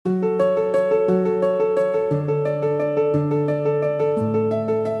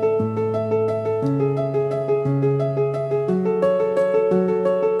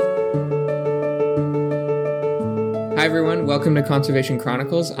welcome to Conservation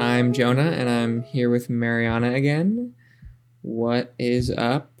Chronicles. I'm Jonah, and I'm here with Mariana again. What is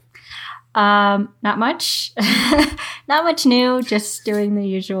up? Not much. Not much new, just doing the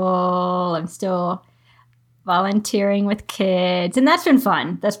usual. I'm still volunteering with kids, and that's been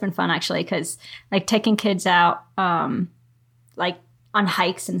fun. That's been fun, actually, because, like, taking kids out, like, on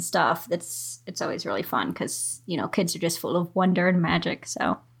hikes and stuff, it's always really fun because, you know, kids are just full of wonder and magic.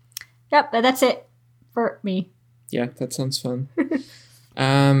 So, yep, that's it for me. Yeah, that sounds fun.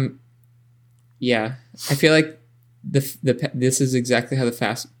 Yeah, I feel like this is exactly how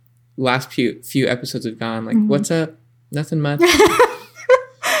the last few episodes have gone. Like, what's up? Nothing much.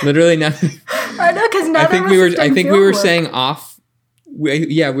 Literally nothing. I know, because I think we were saying off. I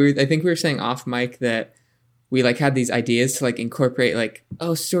think we were saying off mic that we like had these ideas to like incorporate like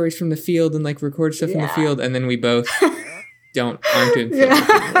stories from the field and like record stuff from the field, and then we both aren't doing field.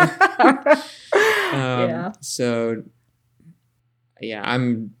 So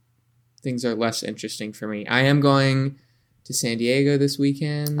things are less interesting for me. I am going to San Diego this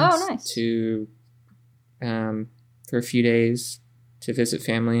weekend. Oh, nice. To for a few days to visit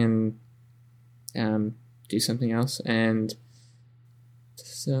family and do something else, and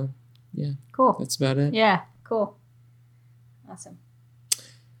so yeah, cool. That's about it. Yeah, cool, awesome.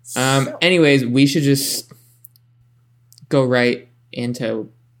 Anyways, we should just go right into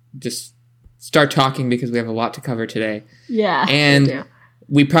just start talking because we have a lot to cover today. Yeah, and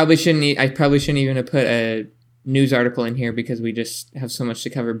we probably shouldn't. I probably shouldn't even have put a news article in here because we just have so much to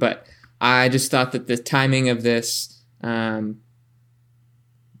cover. But I just thought that the timing of this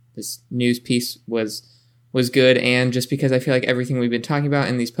this news piece was good, and just because I feel like everything we've been talking about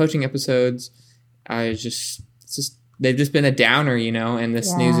in these poaching episodes, they've just been a downer, you know. And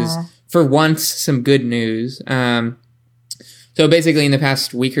this news is for once some good news. So basically, in the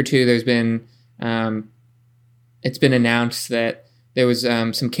past week or two, there's been it's been announced that there was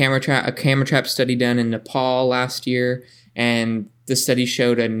a camera trap study done in Nepal last year, and the study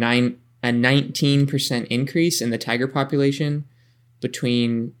showed a 19% increase in the tiger population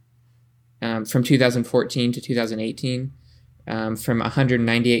between from 2014 to 2018, from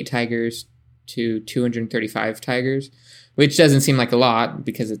 198 tigers to 235 tigers, which doesn't seem like a lot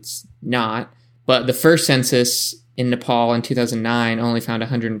because it's not. But the first census in Nepal in 2009 only found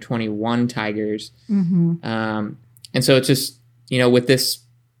 121 tigers. Mm-hmm. And so it's just, you know, with this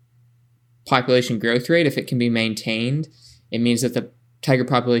population growth rate, if it can be maintained, it means that the tiger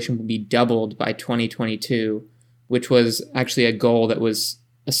population will be doubled by 2022, which was actually a goal that was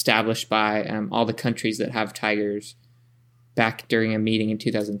established by all the countries that have tigers back during a meeting in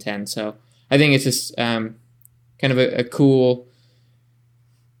 2010. So I think it's just kind of a cool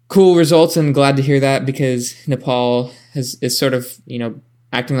results, and glad to hear that because Nepal is sort of, you know,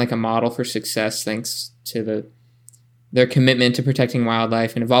 acting like a model for success thanks to their commitment to protecting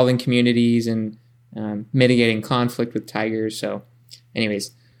wildlife and evolving communities and mitigating conflict with tigers. So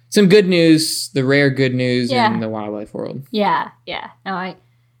anyways, some good news, the rare good news in the wildlife world. Yeah. No,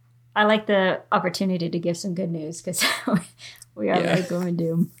 I like the opportunity to give some good news because we are very gloom and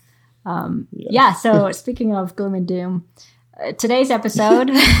doom. So speaking of gloom and doom, today's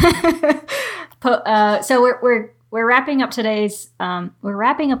episode. So we're wrapping up we're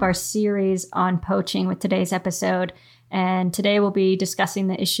wrapping up our series on poaching with today's episode, and today we'll be discussing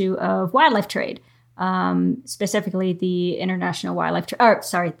the issue of wildlife trade, specifically the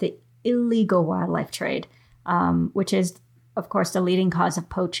the illegal wildlife trade, which is, of course, the leading cause of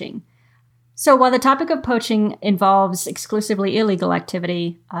poaching. So while the topic of poaching involves exclusively illegal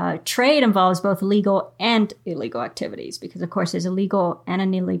activity, trade involves both legal and illegal activities because, of course, there's a legal and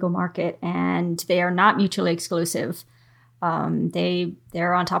an illegal market, and they are not mutually exclusive.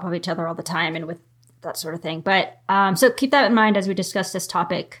 They're on top of each other all the time and with that sort of thing. But so keep that in mind as we discuss this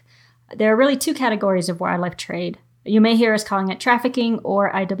topic. There are really two categories of wildlife trade. You may hear us calling it trafficking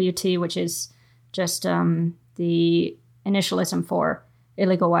or IWT, which is just the initialism for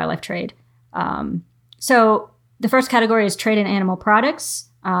illegal wildlife trade. So the first category is trade in animal products,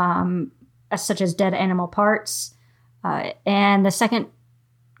 such as dead animal parts. And the second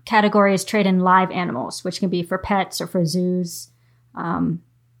category is trade in live animals, which can be for pets or for zoos,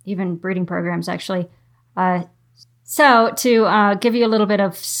 even breeding programs, actually. So to give you a little bit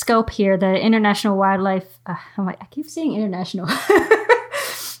of scope here, the International Wildlife... I keep saying international.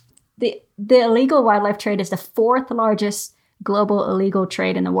 The illegal wildlife trade is the fourth largest global illegal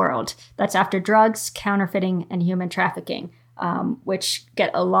trade in the world. That's after drugs, counterfeiting, and human trafficking, which get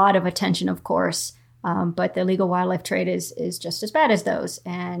a lot of attention, of course. But the illegal wildlife trade is just as bad as those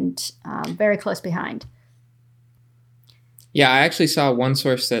and very close behind. Yeah, I actually saw one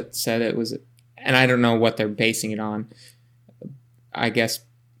source that said it was, and I don't know what they're basing it on, I guess,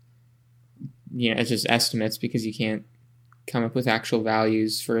 it's just estimates because you can't come up with actual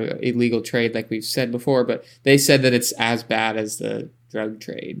values for illegal trade like we've said before, but they said that it's as bad as the drug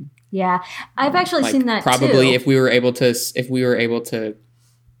trade. Yeah, I've actually seen that probably too. if we were able to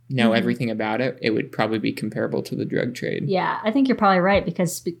know everything about it, it would probably be comparable to the drug trade. Yeah, I think you're probably right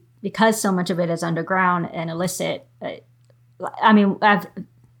because so much of it is underground and illicit. I mean,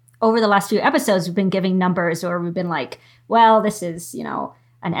 over the last few episodes, we've been giving numbers, or we've been like, well, this is,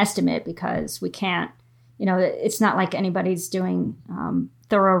 an estimate because we can't, it's not like anybody's doing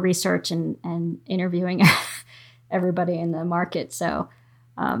thorough research and interviewing everybody in the market. So,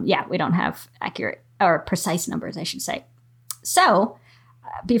 we don't have accurate or precise numbers, I should say. So,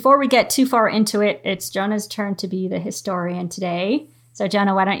 before we get too far into it, it's Jonah's turn to be the historian today. So,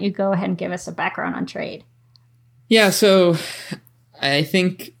 Jonah, why don't you go ahead and give us a background on trade? Yeah, so I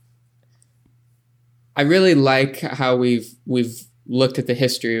think I really like how we've looked at the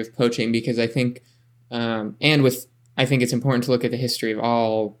history of poaching, because I think, I think it's important to look at the history of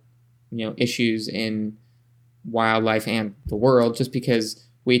all, issues in wildlife and the world, just because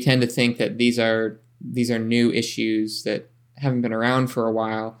we tend to think that these are new issues that haven't been around for a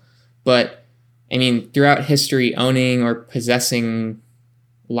while. But I mean, throughout history, owning or possessing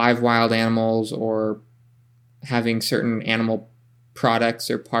live wild animals or having certain animal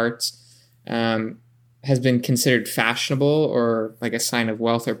products or parts has been considered fashionable or like a sign of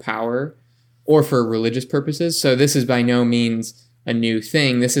wealth or power, or for religious purposes. So this is by no means a new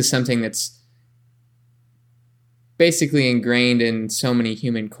thing. This is something that's basically ingrained in so many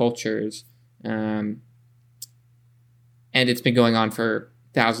human cultures. And it's been going on for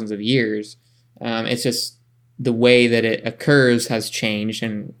thousands of years. It's just the way that it occurs has changed,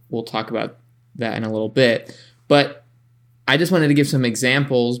 and we'll talk about that in a little bit. But I just wanted to give some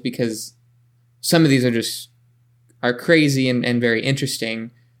examples because some of these are crazy and very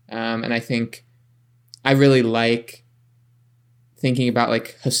interesting. And I think I really like thinking about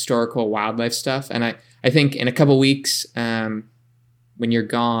like historical wildlife stuff. And I think in a couple weeks, when you're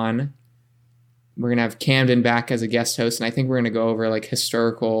gone, we're going to have Camden back as a guest host, and I think we're going to go over like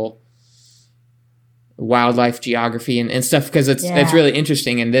historical wildlife geography and stuff, because it's really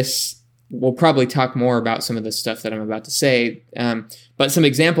interesting. And this, we'll probably talk more about some of the stuff that I'm about to say. But some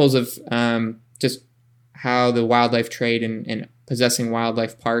examples of just how the wildlife trade and possessing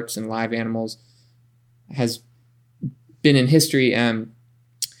wildlife parts and live animals has been in history.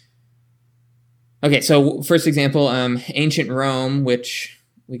 Okay, so first example, ancient Rome, which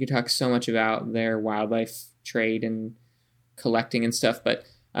we could talk so much about their wildlife trade and collecting and stuff. But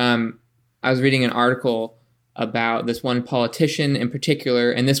I was reading an article about this one politician in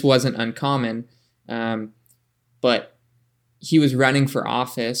particular, and this wasn't uncommon, but he was running for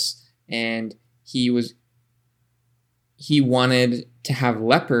office, and he wanted to have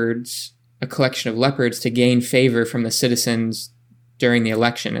leopards, a collection of leopards, to gain favor from the citizens during the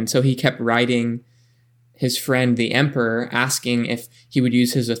election. And so he kept writing his friend, the emperor, asking if he would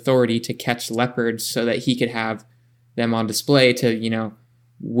use his authority to catch leopards so that he could have them on display to,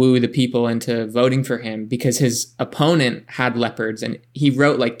 woo the people into voting for him, because his opponent had leopards, and he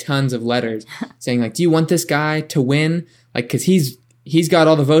wrote like tons of letters saying like, do you want this guy to win? Like, cause he's got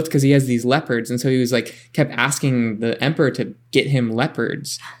all the votes because he has these leopards. And so he was like, kept asking the emperor to get him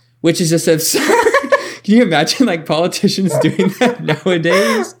leopards, which is just absurd. Can you imagine like politicians doing that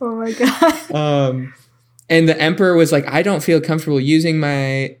nowadays? Oh my God. And the emperor was like, I don't feel comfortable using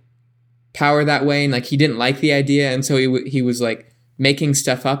my power that way. And like, he didn't like the idea. And so he was like making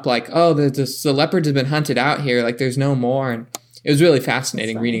stuff up like, oh, the leopards have been hunted out here. Like there's no more. And it was really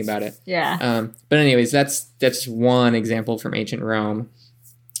fascinating reading about it. Yeah. But anyways, that's one example from ancient Rome.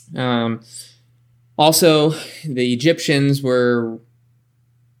 Also, the Egyptians were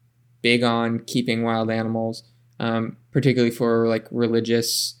big on keeping wild animals, particularly for like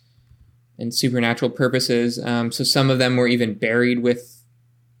religious and supernatural purposes. So some of them were even buried with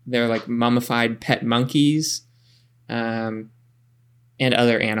their like mummified pet monkeys, and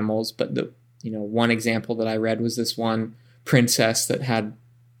other animals. But the one example that I read was this one princess that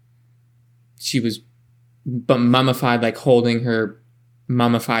she was mummified, like holding her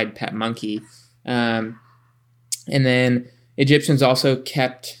mummified pet monkey. And then Egyptians also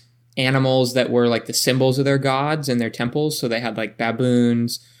kept animals that were like the symbols of their gods in their temples. So they had like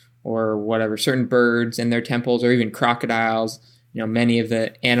baboons or whatever, certain birds in their temples, or even crocodiles. Many of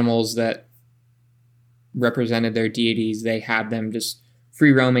the animals that represented their deities, they had them just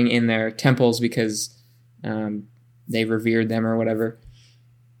free roaming in their temples because they revered them or whatever.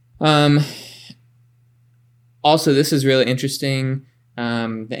 Also, this is really interesting.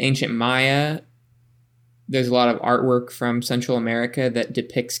 The ancient Maya, there's a lot of artwork from Central America that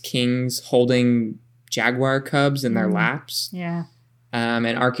depicts kings holding jaguar cubs in their laps. Yeah. And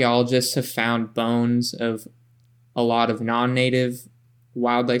archaeologists have found bones of a lot of non-native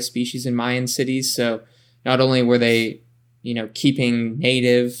wildlife species in Mayan cities. So not only were they, keeping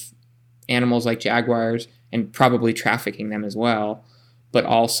native animals like jaguars and probably trafficking them as well, but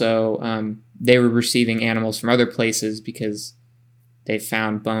also they were receiving animals from other places because they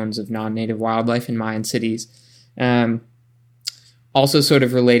found bones of non-native wildlife in Mayan cities. Also sort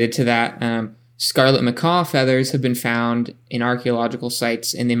of related to that, scarlet macaw feathers have been found in archaeological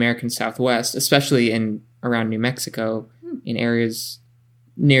sites in the American Southwest, especially around New Mexico, in areas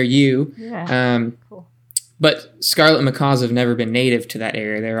near you. Yeah. Cool. But scarlet macaws have never been native to that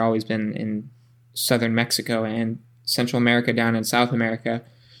area. They've always been in southern Mexico and Central America, down in South America.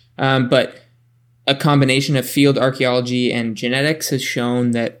 But a combination of field archaeology and genetics has shown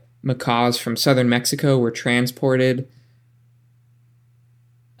that macaws from southern Mexico were transported.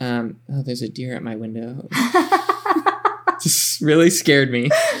 There's a deer at my window. Just really scared me.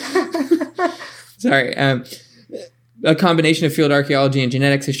 Sorry. A combination of field archaeology and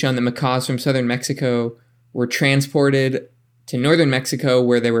genetics has shown that macaws from southern Mexico were transported to northern Mexico,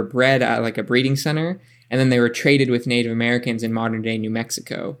 where they were bred at like a breeding center, and then they were traded with Native Americans in modern day New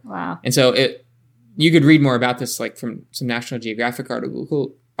Mexico. Wow. And so you could read more about this like from some National Geographic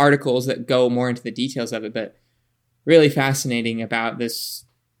articles that go more into the details of it, but really fascinating about this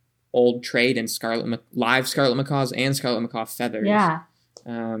old trade in live scarlet macaws and scarlet macaw feathers. Yeah.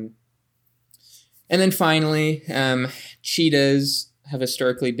 And then finally, cheetahs have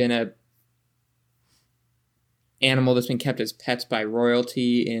historically been a animal that's been kept as pets by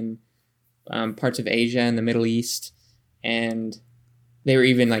royalty in parts of Asia and the Middle East, and they were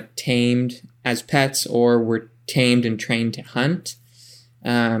even like tamed as pets or were tamed and trained to hunt.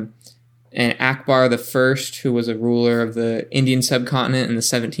 And Akbar the First, who was a ruler of the Indian subcontinent in the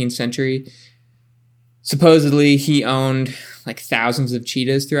 17th century, supposedly he owned like thousands of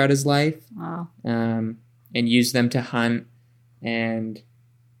cheetahs throughout his life. Wow. And used them to hunt, and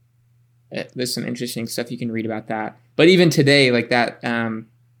there's some interesting stuff you can read about that. But even today, like that,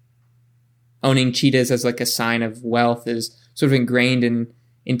 owning cheetahs as like a sign of wealth is sort of ingrained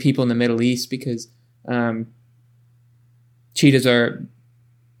in people in the Middle East, because cheetahs are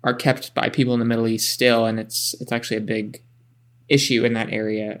kept by people in the Middle East still, and it's actually a big issue in that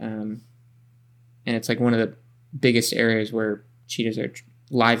area. And it's like one of the biggest areas where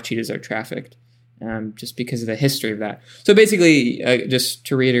live cheetahs are trafficked. Just because of the history of that. So basically, just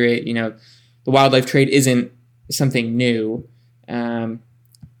to reiterate, the wildlife trade isn't something new.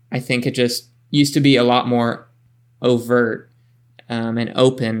 I think it just used to be a lot more overt and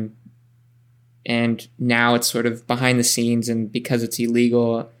open, and now it's sort of behind the scenes, and because it's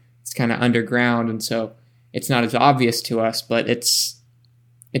illegal, it's kind of underground, and so it's not as obvious to us, but it's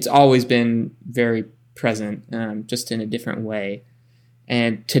always been very present, just in a different way.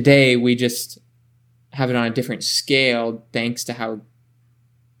 And today we just have it on a different scale thanks to how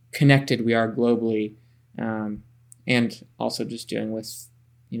connected we are globally, and also just dealing with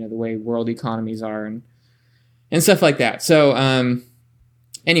the way world economies are and stuff like that. So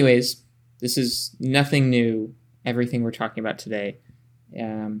anyways, this is nothing new, everything we're talking about today.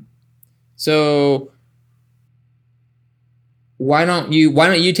 So why don't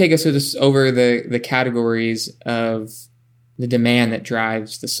you take us over the categories of the demand that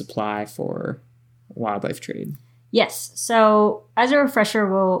drives the supply for wildlife trade? Yes. So as a refresher,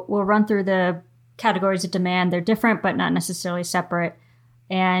 we'll run through the categories of demand. They're different, but not necessarily separate.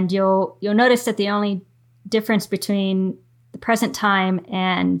 And you'll notice that the only difference between the present time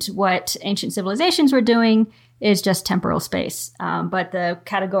and what ancient civilizations were doing is just temporal space. But the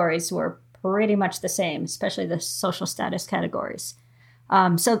categories were pretty much the same, especially the social status categories.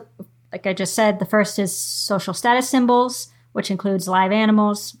 So like I just said, the first is social status symbols, which includes live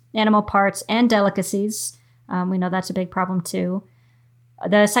animals, animal parts, and delicacies. We know that's a big problem too.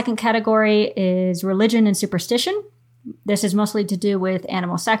 The second category is religion and superstition. This is mostly to do with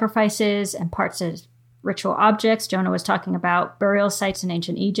animal sacrifices and parts of ritual objects. Jonah was talking about burial sites in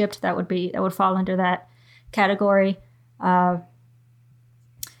ancient Egypt. That would fall under that category.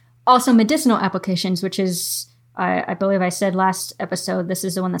 Also medicinal applications, which is, I believe I said last episode, this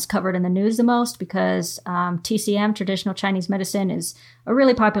is the one that's covered in the news the most, because TCM, traditional Chinese medicine, is a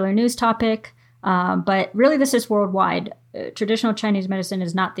really popular news topic. But really this is worldwide. Traditional Chinese medicine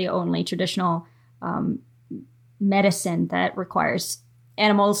is not the only traditional medicine that requires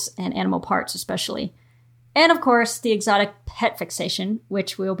animals and animal parts especially. And of course, the exotic pet fixation,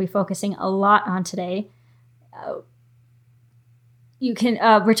 which we'll be focusing a lot on today. You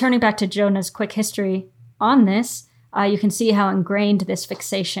can, returning back to Jonah's quick history on this, you can see how ingrained this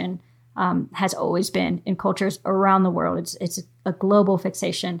fixation has always been in cultures around the world. It's a global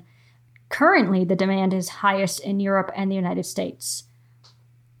fixation. Currently, the demand is highest in Europe and the United States.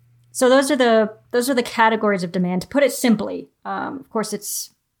 So those are the categories of demand. To put it simply, of course,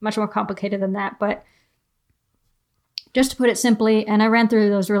 it's much more complicated than that, but just to put it simply, and I ran through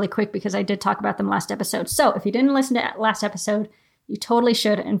those really quick because I did talk about them last episode. So if you didn't listen to last episode, you totally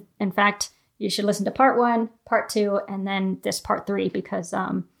should. In fact, you should listen to part 1, part 2, and then this part 3 because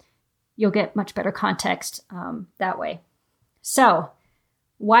you'll get much better context that way. So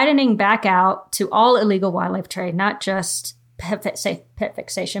widening back out to all illegal wildlife trade, not just pet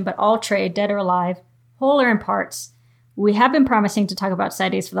fixation, but all trade, dead or alive, whole or in parts. We have been promising to talk about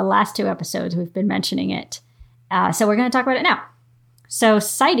CITES for the last 2 episodes. We've been mentioning it. So we're going to talk about it now. So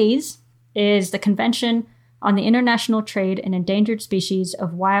CITES is the Convention on the International Trade in Endangered Species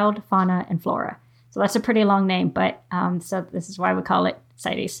of Wild Fauna and Flora. So that's a pretty long name, but so this is why we call it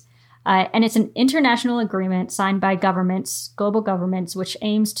CITES. And it's an international agreement signed by governments, global governments, which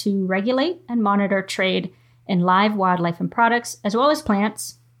aims to regulate and monitor trade in live wildlife and products, as well as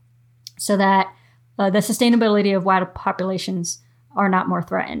plants, so that the sustainability of wild populations are not more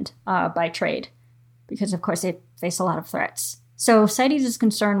threatened by trade, because, of course, they face a lot of threats. So CITES is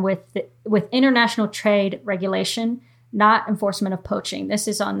concerned with international trade regulation, not enforcement of poaching. This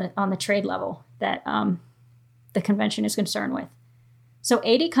is on the trade level that the convention is concerned with. So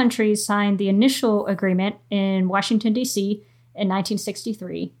 80 countries signed the initial agreement in Washington, D.C. in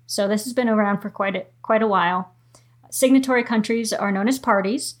 1963. So this has been around for quite a while. Signatory countries are known as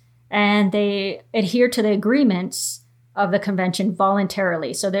parties, and they adhere to the agreements of the convention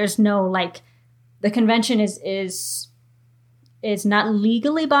voluntarily. So there's no, the convention is not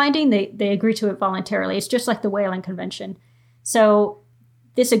legally binding. They agree to it voluntarily. It's just like the Whaling Convention. So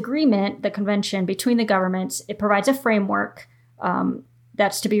this agreement, the convention between the governments, it provides a framework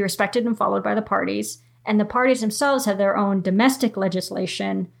that's to be respected and followed by the parties. And the parties themselves have their own domestic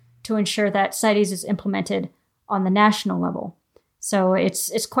legislation to ensure that CITES is implemented on the national level. So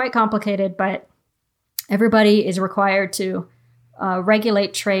it's quite complicated, but everybody is required to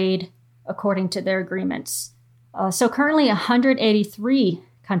regulate trade according to their agreements. So currently 183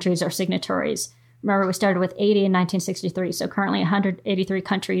 countries are signatories. Remember, we started with 80 in 1963. So currently 183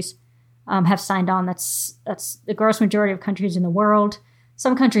 countries have signed on. That's the gross majority of countries in the world.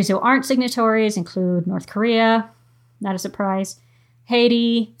 Some countries who aren't signatories include North Korea, not a surprise,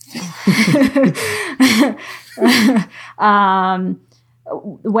 Haiti,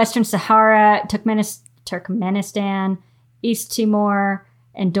 Western Sahara, Turkmenistan, East Timor,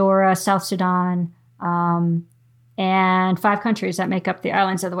 Andorra, South Sudan, and 5 countries that make up the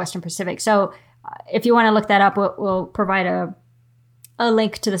islands of the Western Pacific. So if you want to look that up, we'll provide a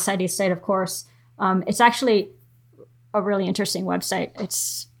link to the CITES site, of course. It's actually a really interesting website.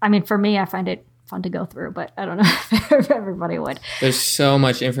 For me, I find it fun to go through, but I don't know if everybody would. There's so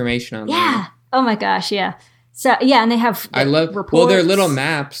much information on there. Yeah. Oh my gosh. Yeah. So yeah, and they have reports. Well, they're little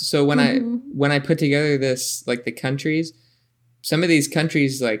maps. So when I put together this, the countries, some of these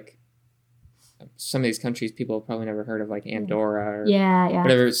countries people have probably never heard of, like Andorra or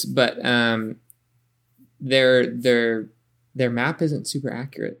whatever. But their map isn't super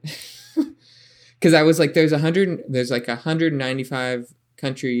accurate. Because I was like, there's 195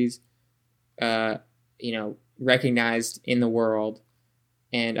 countries, recognized in the world,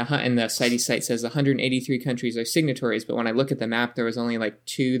 and the CITES site says 183 countries are signatories. But when I look at the map, there was only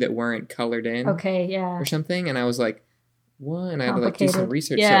 2 that weren't colored in. Okay, yeah, or something, and I was like, what? And I had to do some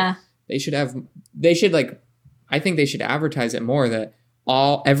research. Yeah, so I think they should advertise it more that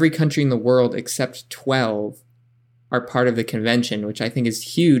every country in the world except 12 are part of the convention, which I think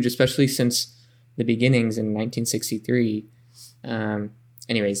is huge, especially since the beginnings in 1963.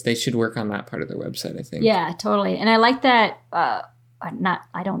 Anyways, they should work on that part of their website, I think. Yeah, totally. And I like that. I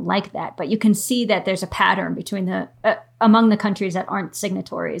don't like that, but you can see that there's a pattern between among the countries that aren't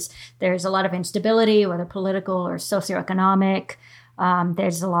signatories. There's a lot of instability, whether political or socioeconomic.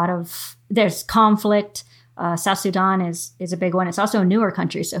 There's conflict. South Sudan is a big one. It's also a newer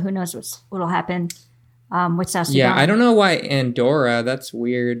country, so who knows what'll happen with South Sudan. Yeah, I don't know why Andorra. That's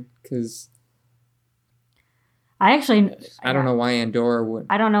weird because I don't know why Andorra would.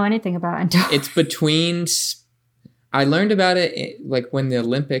 I don't know anything about Andorra. It's between. I learned about it when one of the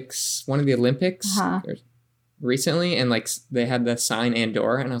Olympics recently, and they had the sign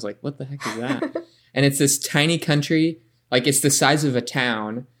Andorra, and I was like, what the heck is that? And it's this tiny country, it's the size of a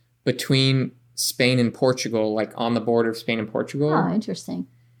town between Spain and Portugal, on the border of Spain and Portugal. Oh, interesting.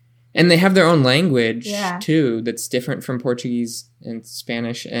 And they have their own language too, that's different from Portuguese and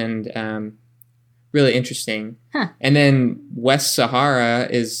Spanish. And really interesting. Huh. And then West Sahara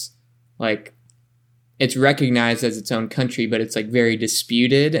is like, it's recognized as its own country, but it's like very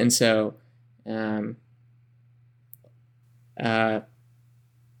disputed. And so, like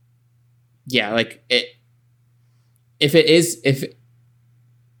if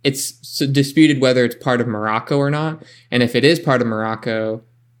it's so disputed whether it's part of Morocco or not. And if it is part of Morocco,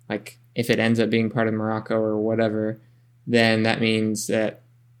 like if it ends up being part of Morocco or whatever, then that means that,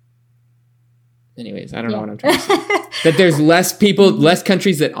 anyways, I don't know what I'm trying to say. That there's less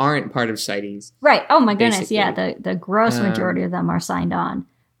countries that aren't part of CITES. Right. Oh my goodness. Basically. Yeah. The gross majority of them are signed on,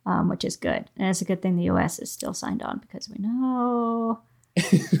 which is good. And it's a good thing the U.S. is still signed on because we know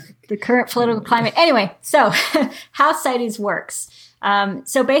the current political climate. Anyway, so how CITES works.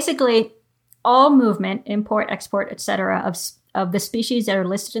 So basically, all movement, import, export, etc., of the species that are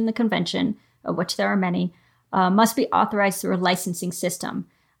listed in the convention, of which there are many, must be authorized through a licensing system.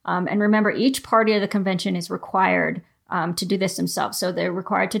 And remember, each party of the convention is required to do this themselves. So they're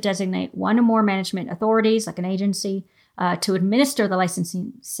required to designate one or more management authorities, like an agency, to administer the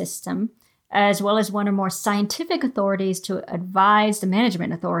licensing system, as well as one or more scientific authorities to advise the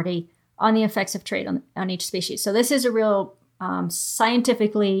management authority on the effects of trade on each species. So this is a real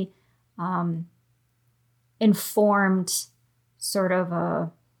scientifically informed sort of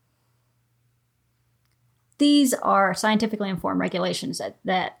these are scientifically informed regulations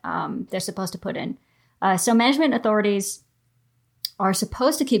that they're supposed to put in. So management authorities are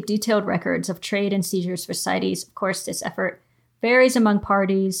supposed to keep detailed records of trade and seizures for CITES. Of course, this effort varies among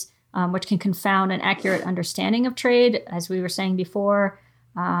parties, which can confound an accurate understanding of trade. As we were saying before,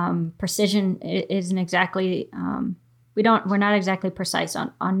 precision isn't exactly... we're not exactly precise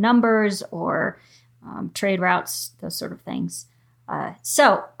on numbers or trade routes, those sort of things.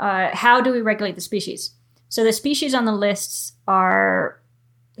 So how do we regulate the species? So the species on the lists the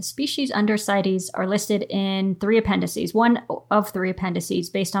species under CITES are listed in one of three appendices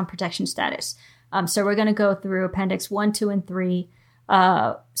based on protection status. So we're going to go through Appendix 1, 2, and 3,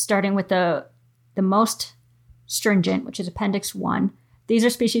 starting with the most stringent, which is Appendix 1. These are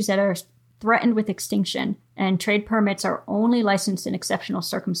species that are threatened with extinction, and trade permits are only licensed in exceptional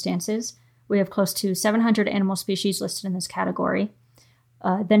circumstances. We have close to 700 animal species listed in this category.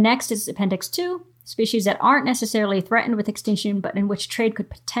 The next is Appendix 2, species that aren't necessarily threatened with extinction, but in which trade could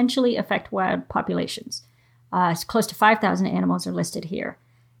potentially affect wild populations. It's close to 5,000 animals are listed here.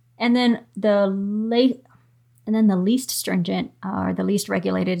 And then the least stringent, or the least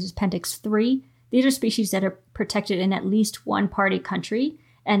regulated, is Appendix 3. These are species that are protected in at least one party country,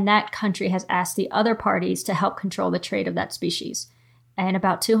 and that country has asked the other parties to help control the trade of that species. And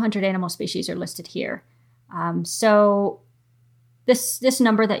about 200 animal species are listed here. So this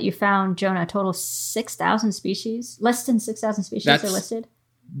number that you found, Jonah, total 6,000 species, less than 6,000 species are listed.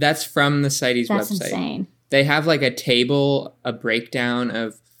 That's from the CITES website. That's insane. They have like a table, a breakdown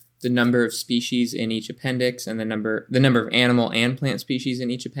of the number of species in each appendix and the number of animal and plant species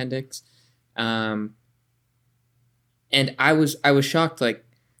in each appendix. And I was shocked, like,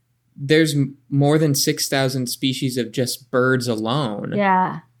 there's more than 6,000 species of just birds alone.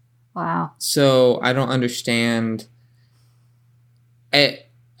 Yeah. Wow. So I don't understand.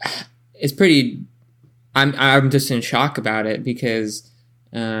 It's pretty. I'm just in shock about it because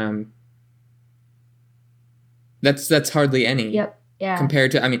that's hardly any. Yep. Yeah.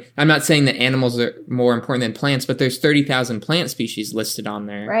 Compared to, I mean, I'm not saying that animals are more important than plants, but there's 30,000 plant species listed on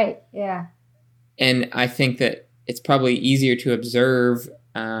there. Right. Yeah. And I think that it's probably easier to observe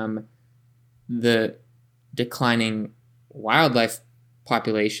the declining wildlife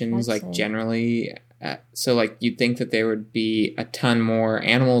populations, generally. So, like, you'd think that there would be a ton more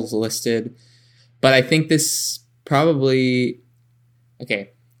animals listed. But I think this probably...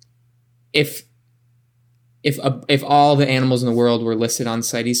 Okay. If all the animals in the world were listed on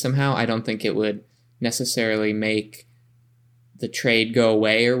CITES somehow, I don't think it would necessarily make the trade go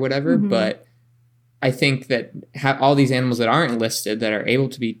away or whatever. Mm-hmm. But I think that all these animals that aren't listed that are able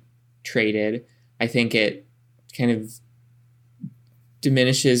to be traded, I think it kind of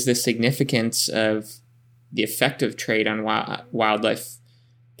diminishes the significance of the effect of trade on wildlife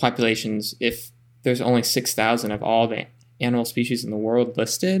populations if there's only 6,000 of all the animal species in the world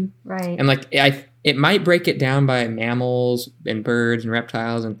listed. Right. And like it might break it down by mammals and birds and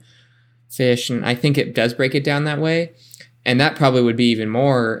reptiles and fish, and I think it does break it down that way. And that probably would be even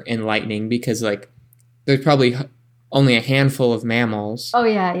more enlightening because, like, there's probably only a handful of mammals. Oh,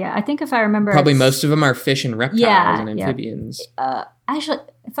 yeah. I think if I remember... Probably most of them are fish and reptiles and amphibians. Yeah. Actually,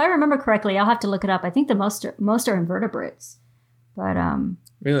 if I remember correctly, I'll have to look it up. I think the most are invertebrates. But,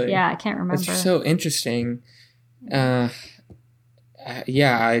 really? Yeah, I can't remember. It's so interesting.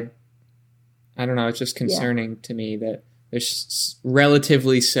 I don't know. It's just concerning to me that there's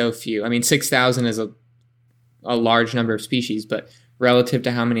relatively so few. I mean, 6,000 is a large number of species, but relative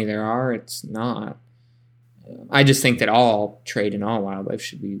to how many there are, it's not. I just think that all trade in all wildlife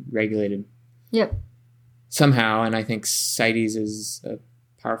should be regulated. Yep. Somehow, and I think CITES is a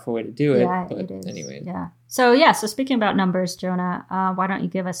powerful way to do it. Yeah, but it is. Anyway. Yeah. So speaking about numbers, Jonah, why don't you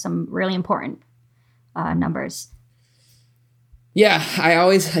give us some really important numbers? Yeah,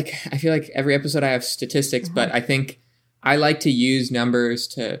 I feel like every episode I have statistics, but I think I like to use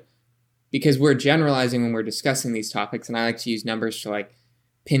numbers because we're generalizing when we're discussing these topics, and I like to use numbers to like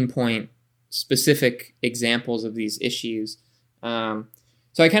pinpoint specific examples of these issues. So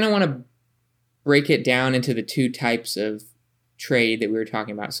I kind of want to break it down into the two types of trade that we were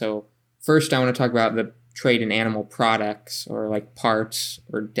talking about. So first I want to talk about the trade in animal products, or like parts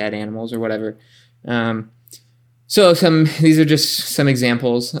or dead animals or whatever. So these are just some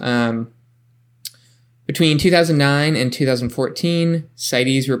examples. Between 2009 and 2014,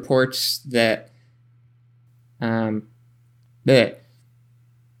 CITES reports that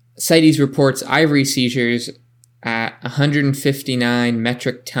CITES reports ivory seizures at 159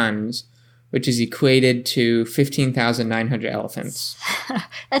 metric tons, which is equated to 15,900 elephants.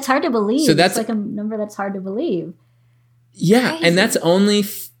 That's hard to believe. So that's like a number that's hard to believe. Yeah, crazy. And that's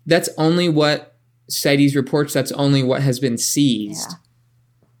only what CITES reports. That's only what has been seized. Yeah.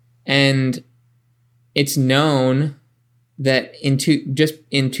 And it's known that from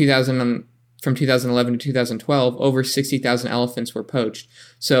 2011 to 2012, over 60,000 elephants were poached.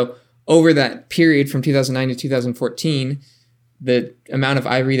 So over that period from 2009 to 2014, the amount of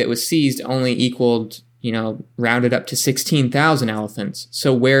ivory that was seized only equaled, rounded up to 16,000 elephants.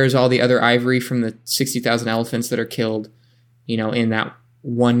 So where's all the other ivory from the 60,000 elephants that are killed, in that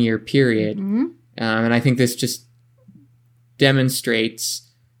 1 year period? Mm-hmm. And I think this just demonstrates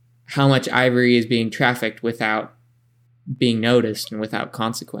how much ivory is being trafficked without being noticed and without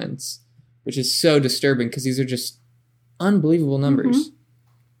consequence, which is so disturbing because these are just unbelievable numbers.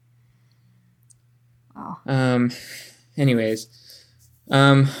 Mm-hmm. Wow. Anyways,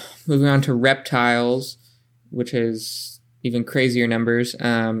 moving on to reptiles, which is even crazier numbers.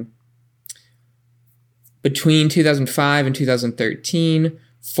 Between 2005 and 2013,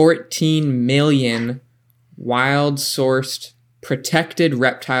 14 million wild-sourced protected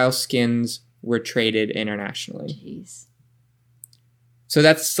reptile skins were traded internationally. Jeez. So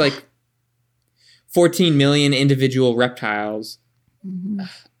that's like 14 million individual reptiles. Mm-hmm.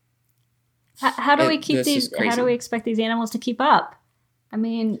 How do we keep these? How do we expect these animals to keep up? I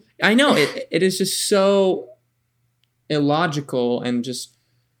mean, I know it is just so illogical, and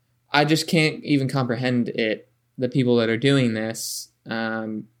I just can't even comprehend it. The people that are doing this,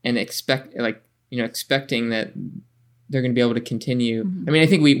 and expecting that they're going to be able to continue. Mm-hmm. I mean, I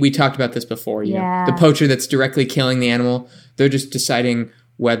think we talked about this before. You know, the poacher that's directly killing the animal, they're just deciding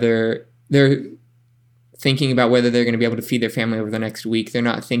whether they're thinking about whether they're going to be able to feed their family over the next week. They're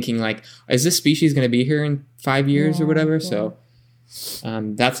not thinking like, is this species going to be here in 5 years or whatever? Yeah. So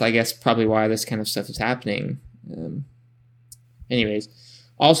that's, I guess, probably why this kind of stuff is happening. Anyways,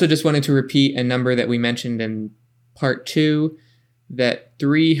 also just wanted to repeat a number that we mentioned in part 2, that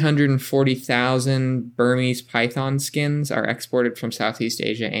 340,000 Burmese python skins are exported from Southeast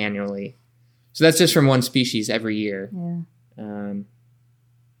Asia annually. So that's just from one species every year. Yeah.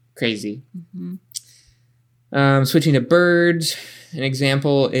 Crazy. Mm-hmm. Switching to birds, an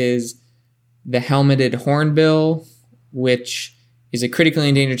example is the helmeted hornbill, which is a critically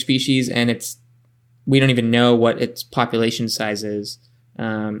endangered species, and we don't even know what its population size is.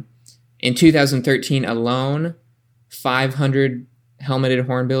 In 2013 alone, 500 helmeted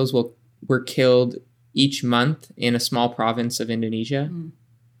hornbills were killed each month in a small province of Indonesia.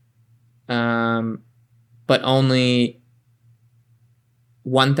 But only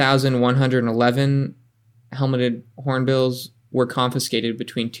 1,111 helmeted hornbills were confiscated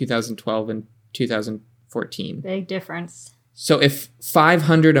between 2012 and 2014. Big difference. So if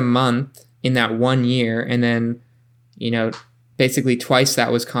 500 a month in that 1 year, and then, basically twice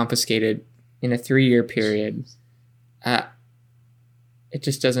that was confiscated in a 3-year period, it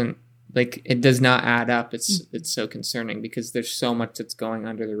just doesn't, it does not add up. It's so concerning because there's so much that's going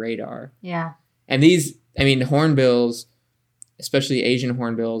under the radar. Yeah. And hornbills, especially Asian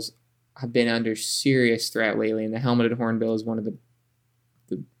hornbills, have been under serious threat lately, and the helmeted hornbill is one of the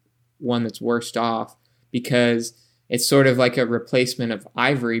one that's worst off because it's sort of like a replacement of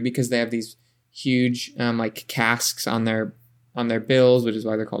ivory because they have these huge casks on their bills, which is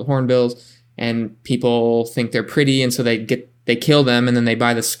why they're called hornbills, and people think they're pretty, and so they kill them, and then they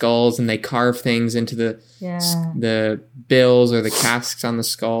buy the skulls and they carve things into the bills or the casks on the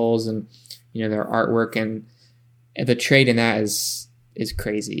skulls, and their artwork, and the trade in that is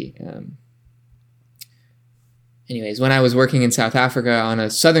crazy. Anyways, when I was working in South Africa on a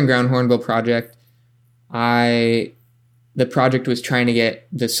southern ground hornbill project, the project was trying to get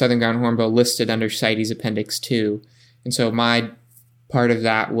the southern ground hornbill listed under CITES Appendix 2. And so my part of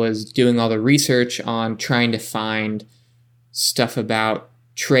that was doing all the research on trying to find stuff about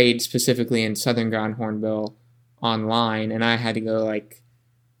trade specifically in southern ground hornbill online. And I had to go like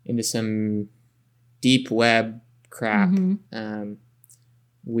into some deep web crap,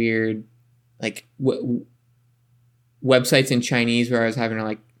 weird, like websites in Chinese where I was having to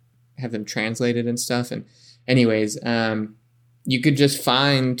like have them translated and stuff. And anyways, you could just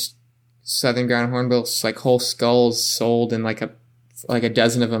find southern ground hornbills, like whole skulls sold, and like a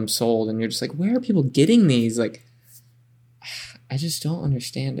dozen of them sold, and you're just like, where are people getting these? Like, I just don't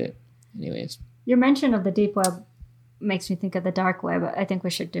understand it. Anyways, your mention of the deep web makes me think of the dark web. I think we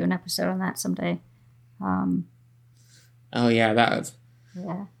should do an episode on that someday. Oh yeah,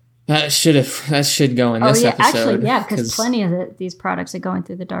 that should go in this episode. Actually, yeah, because plenty of these products are going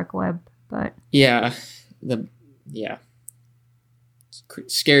through the dark web. But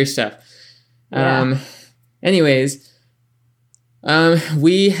scary stuff. Yeah. Anyways,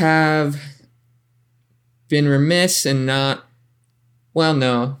 we have been remiss and not. Well,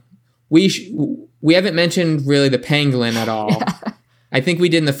 no, we haven't mentioned really the pangolin at all. Yeah. I think we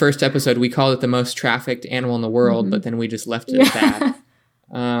did in the first episode. We called it the most trafficked animal in the world, but then we just left it at that.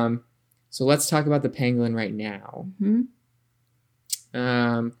 So let's talk about the pangolin right now.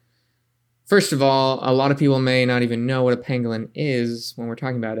 First of all, a lot of people may not even know what a pangolin is when we're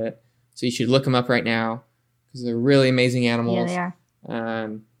talking about it. So you should look them up right now because they're really amazing animals. Yeah, they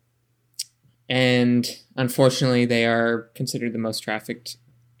are. And unfortunately, they are considered the most trafficked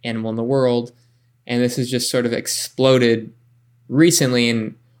animal in the world. And this has just sort of exploded recently.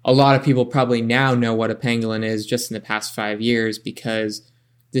 And a lot of people probably now know what a pangolin is just in the past 5 years because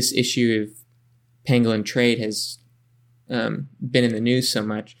this issue of pangolin trade has been in the news so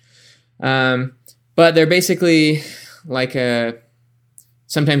much. But they're basically like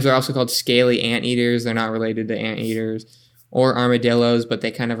sometimes they're also called scaly anteaters. They're not related to anteaters or armadillos, but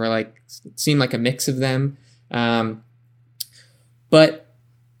they kind of are seem like a mix of them. But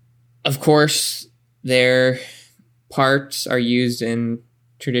of course, their parts are used in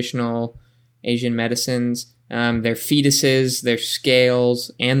traditional Asian medicines. Their fetuses, their scales,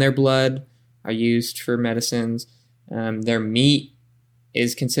 and their blood are used for medicines. Their meat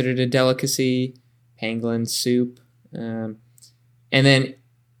is considered a delicacy, pangolin soup. And then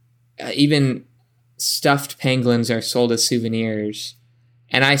even stuffed pangolins are sold as souvenirs.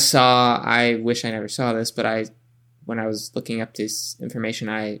 And I wish I never saw this, but when I was looking up this information,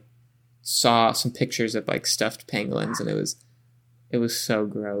 I saw some pictures of like stuffed pangolins, and it was so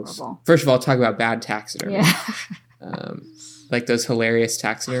gross. Horrible. First of all, talk about bad taxidermy. Yeah. Like those hilarious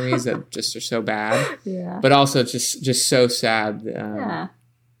taxidermies that just are so bad. Yeah. But also just so sad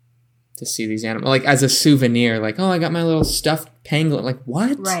to see these animals. Like as a souvenir, like, oh, I got my little stuffed pangolin. Like,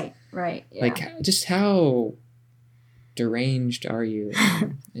 what? Right. Yeah. Like, just how deranged are you?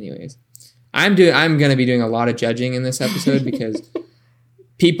 Anyways, I'm going to be doing a lot of judging in this episode because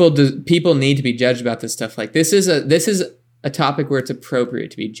people need to be judged about this stuff. Like this is a topic where it's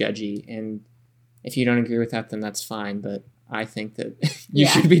appropriate to be judgy, and if you don't agree with that, then that's fine. But I think that you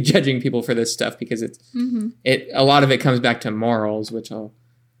should be judging people for this stuff because a lot of it comes back to morals, which I'll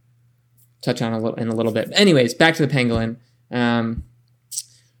touch on in a little bit. But anyways, back to the pangolin.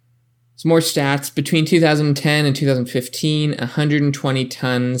 Some more stats. Between 2010 and 2015, 120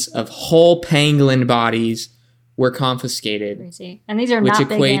 tons of whole pangolin bodies were confiscated. Crazy. And these are not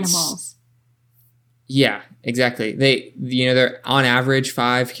big animals. Yeah, exactly. They're on average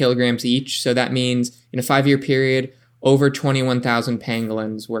 5 kilograms each. So that means in a 5-year period, over 21,000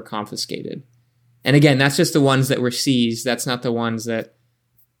 pangolins were confiscated. And again, that's just the ones that were seized. That's not the ones that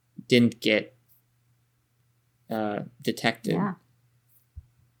didn't get detected. Yeah.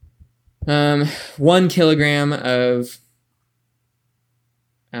 1 kilogram of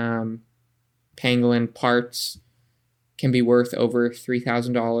pangolin parts can be worth over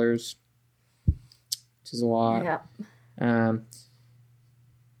 $3,000, which is a lot. Yeah.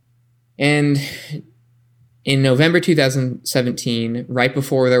 And in November 2017, right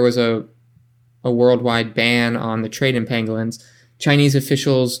before there was a worldwide ban on the trade in pangolins, Chinese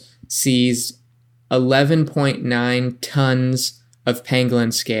officials seized 11.9 tons of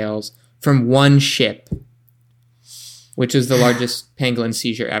pangolin scales from one ship, which is the largest pangolin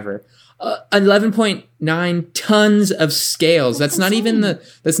seizure ever. 11.9 tons of scales. That's not even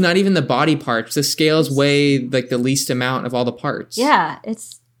the body parts. The scales weigh like the least amount of all the parts. Yeah,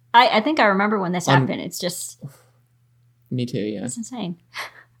 it's I think I remember when this happened. It's just... Me too, yeah. It's insane.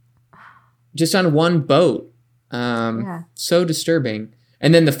 Just on one boat. So disturbing.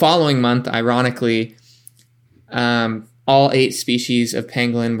 And then the following month, ironically, all 8 species of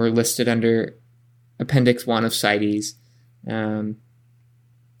pangolin were listed under Appendix 1 of CITES. And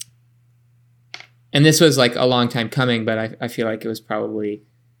this was like a long time coming, but I feel like it was probably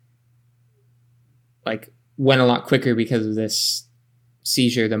like went a lot quicker because of this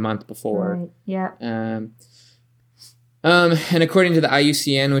seizure the month before. Right. Yeah. And according to the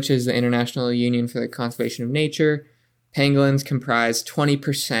IUCN, which is the International Union for the Conservation of Nature, pangolins comprise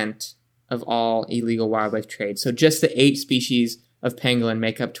 20% of all illegal wildlife trade. So just the 8 species of pangolin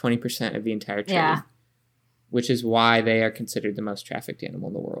make up 20% of the entire trade, which is why they are considered the most trafficked animal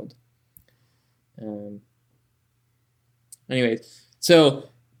in the world. Anyways, so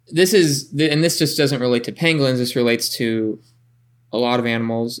this is, and this just doesn't relate to pangolins. This relates to a lot of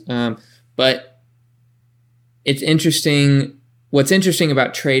animals. But it's interesting. What's interesting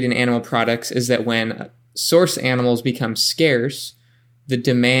about trade in animal products is that when source animals become scarce, the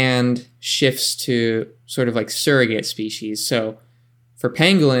demand shifts to sort of like surrogate species. So for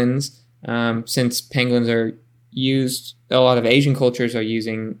pangolins, since pangolins are used, a lot of Asian cultures are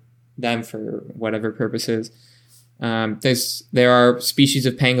using them for whatever purposes. There are species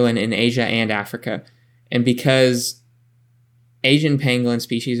of pangolin in Asia and Africa. And because Asian pangolin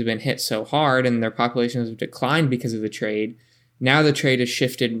species have been hit so hard and their populations have declined because of the trade, now the trade has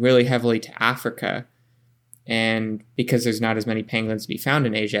shifted really heavily to Africa. And because there's not as many pangolins to be found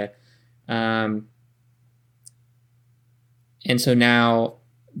in Asia. And so now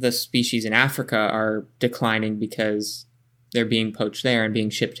the species in Africa are declining because they're being poached there and being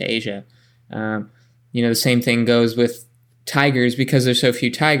shipped to Asia. The same thing goes with tigers. Because there's so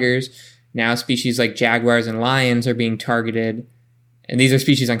few tigers, now species like jaguars and lions are being targeted. And these are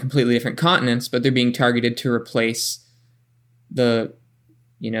species on completely different continents, but they're being targeted to replace the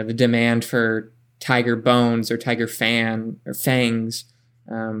demand for tiger bones or tiger fangs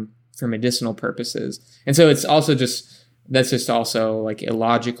for medicinal purposes. And so it's also that's just also like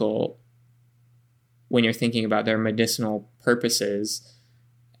illogical when you're thinking about their medicinal purposes.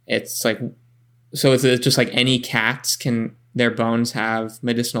 It's like, so it's just like any cats their bones have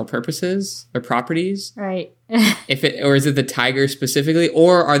medicinal purposes or properties? Right. Or is it the tiger specifically?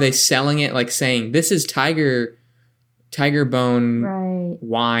 Or are they selling it like saying, this is tiger bone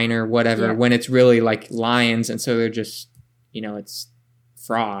wine or whatever, when it's really like lions, and so they're just, it's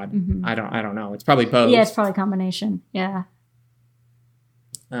fraud. Mm-hmm. I don't know. It's probably both. Yeah, it's probably a combination. Yeah.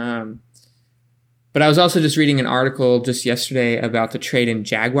 But I was also just reading an article just yesterday about the trade in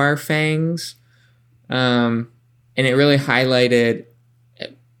jaguar fangs. And it really highlighted,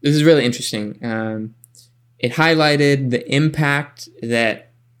 this is really interesting. It highlighted the impact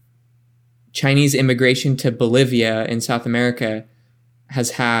that Chinese immigration to Bolivia in South America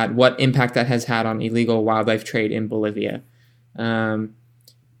has had, what impact that has had on illegal wildlife trade in Bolivia.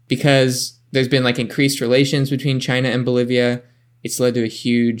 Because there's been like increased relations between China and Bolivia, it's led to a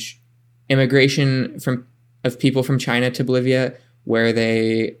huge immigration of people from China to Bolivia, where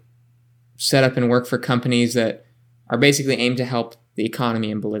they set up and work for companies that are basically aimed to help the economy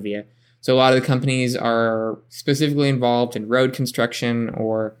in Bolivia. So a lot of the companies are specifically involved in road construction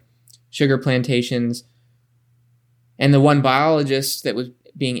or sugar plantations. And the one biologist that was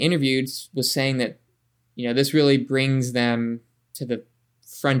being interviewed was saying that, this really brings them to the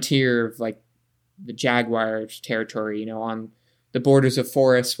frontier of like the jaguar's territory, on the borders of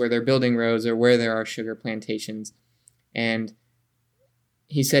forests where they're building roads or where there are sugar plantations. And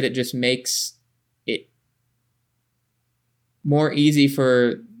he said it just makes it more easy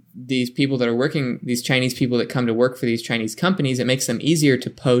for these people that are working, these Chinese people that come to work for these Chinese companies. It makes them easier to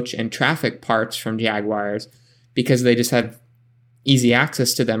poach and traffic parts from jaguars because they just have easy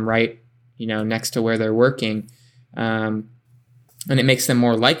access to them right, next to where they're working. And it makes them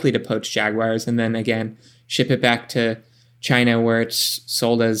more likely to poach jaguars and then again ship it back to China where it's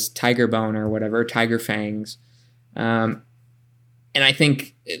sold as tiger bone or whatever, tiger fangs. And I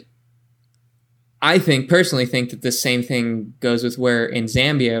personally think that the same thing goes with where in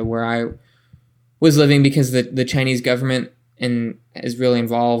Zambia, where I was living, because the Chinese government is really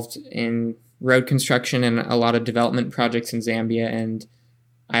involved in road construction and a lot of development projects in Zambia. And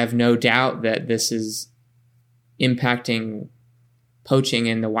I have no doubt that this is impacting poaching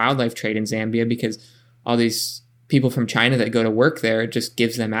and the wildlife trade in Zambia, because all these people from China that go to work there, it just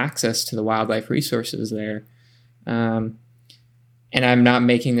gives them access to the wildlife resources there. And I'm not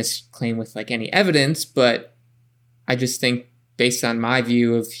making this claim with like any evidence, but I just think based on my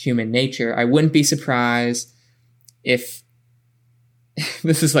view of human nature, I wouldn't be surprised if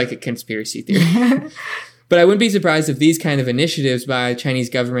this is like a conspiracy theory. But I wouldn't be surprised if these kind of initiatives by Chinese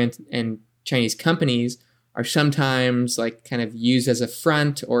government and Chinese companies are sometimes like kind of used as a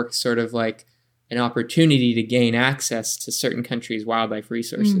front or sort of like an opportunity to gain access to certain countries' wildlife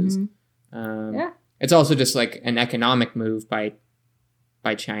resources. It's also just like an economic move by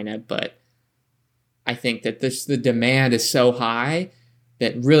China, but I think that the demand is so high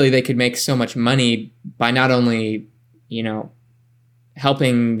that really they could make so much money by not only,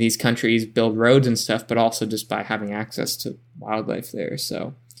 helping these countries build roads and stuff, but also just by having access to wildlife there.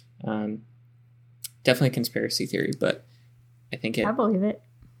 So definitely a conspiracy theory, but I think I believe it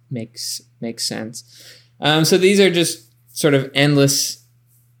makes sense. So these are just sort of endless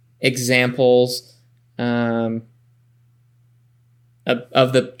examples of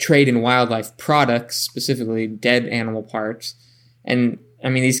the trade in wildlife products, specifically dead animal parts. And I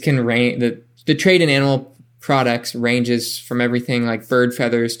mean, these can range, the trade in animal products ranges from everything like bird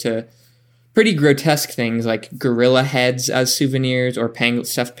feathers to pretty grotesque things like gorilla heads as souvenirs, or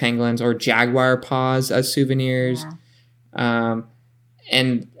stuffed pangolins, or jaguar paws as souvenirs.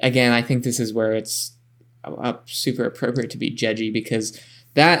 And again, I think this is where it's super appropriate to be judgy, because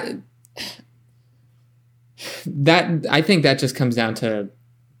that I think that just comes down to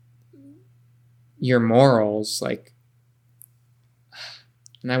your morals, like,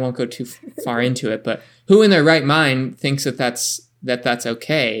 and I won't go too far into it, but who in their right mind thinks that that's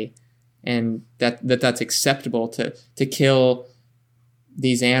okay, and that's acceptable to kill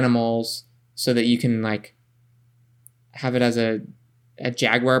these animals so that you can like have it as a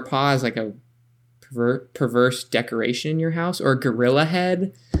jaguar paw as like a perverse decoration in your house, or a gorilla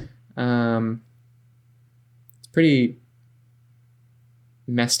head. It's pretty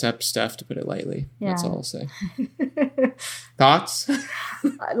messed up stuff, to put it lightly. That's all I'll say. Thoughts?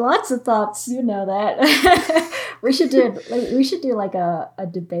 Lots of thoughts. You know that. we should do like a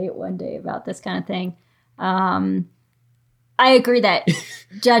debate one day about this kind of thing. I agree that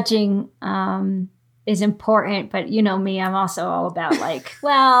judging is important, but you know me, I'm also all about like,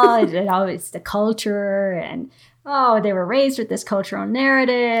 well, it's the culture, and they were raised with this cultural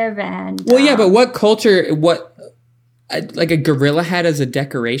narrative, and but what culture? Like a gorilla head as a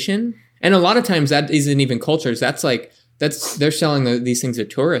decoration, and a lot of times that isn't even cultures. They're selling these things to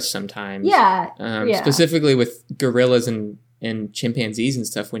tourists sometimes. Specifically with gorillas and chimpanzees and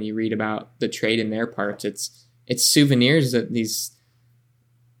stuff. When you read about the trade in their parts, it's souvenirs that these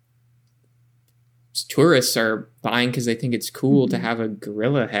tourists are buying because they think it's cool to have a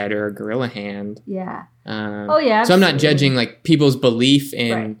gorilla head or a gorilla hand. Yeah. So absolutely. I'm not judging like people's belief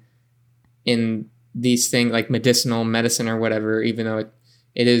in these things like medicinal medicine or whatever, even though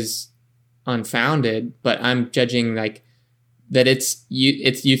it is unfounded, but I'm judging like that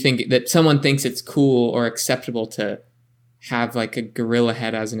you think that someone thinks it's cool or acceptable to have like a gorilla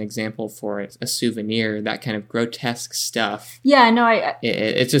head as an example for a souvenir, that kind of grotesque stuff. Yeah, no,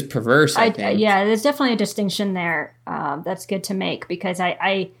 it's just perverse, I think. Yeah, there's definitely a distinction there. That's good to make, because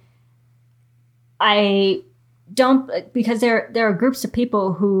I don't, because there are groups of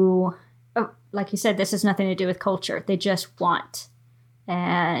people who, like you said, this has nothing to do with culture. They just want,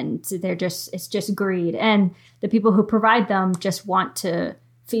 and it's just greed. And the people who provide them just want to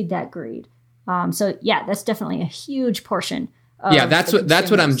feed that greed. So yeah, that's definitely a huge portion. That's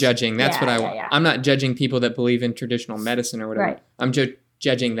what I'm judging. That's what I want. Yeah. I'm not judging people that believe in traditional medicine or whatever. Right. I'm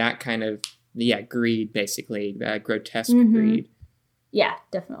judging that kind of, greed, basically, that grotesque greed. Yeah,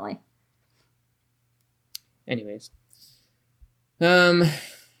 definitely. Anyways.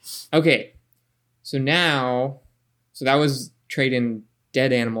 Okay. So that was trade in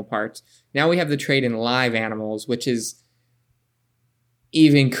dead animal parts. Now we have the trade in live animals, which is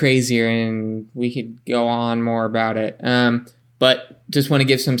even crazier, and we could go on more about it. But just want to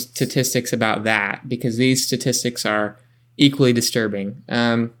give some statistics about that, because these statistics are equally disturbing.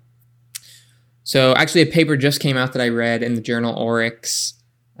 So actually a paper just came out that I read in the journal Oryx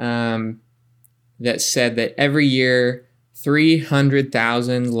that said that every year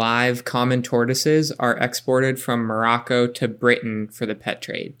 300,000 live common tortoises are exported from Morocco to Britain for the pet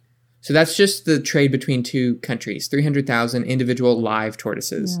trade. So that's just the trade between two countries, 300,000 individual live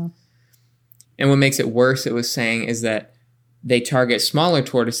tortoises. Yeah. And what makes it worse, it was saying, is that they target smaller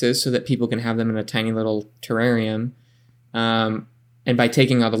tortoises so that people can have them in a tiny little terrarium. And by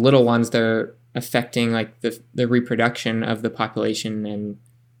taking all the little ones, they're affecting like the reproduction of the population and,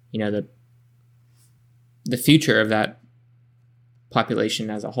 the future of that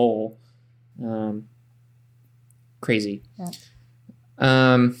population as a whole. Crazy. Yeah.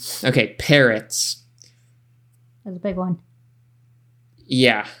 Okay, parrots. That's a big one.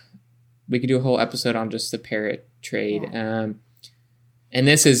 Yeah. We could do a whole episode on just the parrot trade. Yeah. and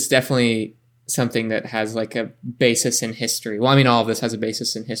this is definitely something that has like a basis in history. Well, I mean, all of this has a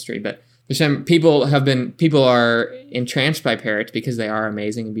basis in history, but there's some people are entranced by parrots because they are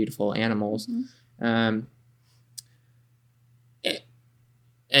amazing and beautiful animals. Mm-hmm.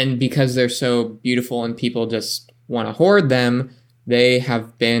 And because they're so beautiful and people just want to hoard them, they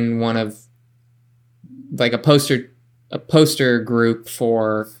have been one of like a poster group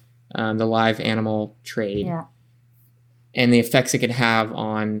for the live animal trade. Yeah. And the effects it could have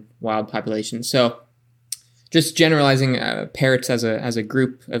on wild populations. So just generalizing parrots as a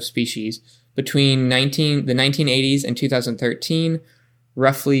group of species, between the 1980s and 2013,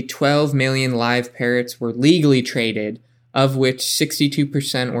 roughly 12 million live parrots were legally traded, of which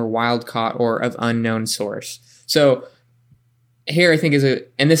 62% were wild caught or of unknown source. So here I think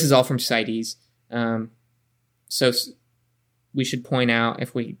and this is all from CITES. So we should point out,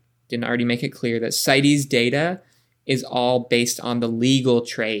 if we didn't already make it clear, that CITES data is all based on the legal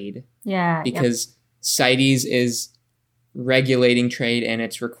trade. Yeah. Because CITES is regulating trade and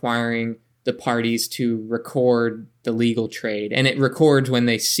it's requiring the parties to record the legal trade. And it records when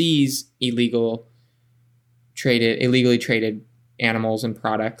they seize illegally traded animals and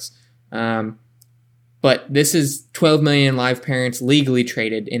products. But this is 12 million live parrots legally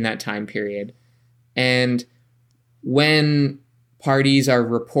traded in that time period. And when parties are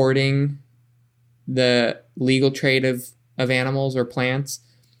reporting the legal trade of animals or plants,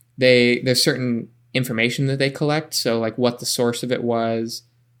 there's certain information that they collect. So like what the source of it was,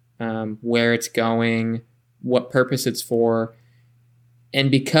 where it's going, what purpose it's for. And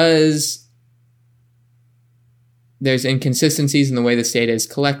because there's inconsistencies in the way this data is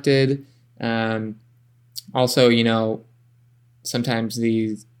collected, also, sometimes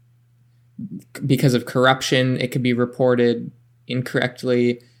because of corruption, it could be reported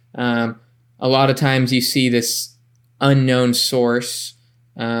incorrectly. A lot of times you see this unknown source,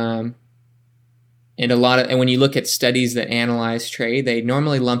 and when you look at studies that analyze trade, they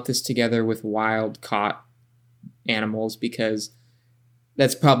normally lump this together with wild caught animals because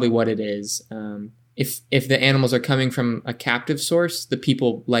that's probably what it is. If the animals are coming from a captive source, the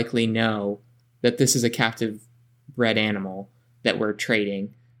people likely know that this is a captive bred animal that we're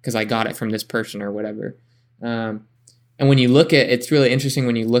trading because I got it from this person or whatever. And when you look at, it's really interesting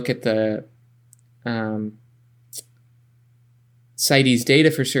when you look at the CITES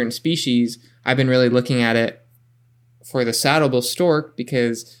data for certain species. I've been really looking at it for the saddlebill stork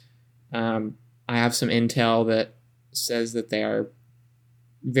because I have some intel that says that they are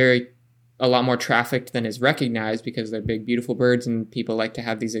a lot more trafficked than is recognized because they're big, beautiful birds and people like to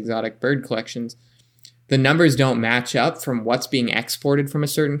have these exotic bird collections. The numbers don't match up from what's being exported from a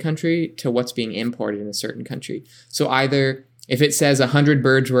certain country to what's being imported in a certain country. So either if it says 100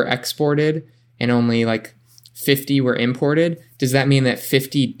 birds were exported and only like 50 were imported, does that mean that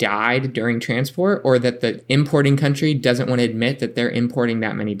 50 died during transport, or that the importing country doesn't want to admit that they're importing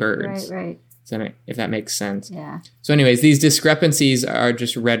that many birds? Right. So if that makes sense. Yeah. So anyways, these discrepancies are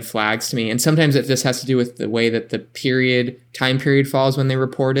just red flags to me. And sometimes it just has to do with the way that the time period falls when they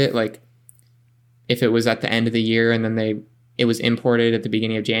report it. Like if it was at the end of the year and then it was imported at the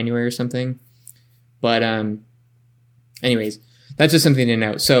beginning of January or something. But anyways, that's just something to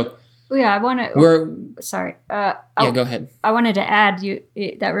note. So yeah, go ahead. I wanted to add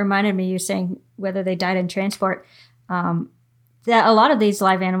that reminded me, you saying whether they died in transport, that a lot of these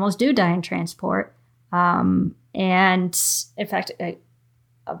live animals do die in transport. And in fact, a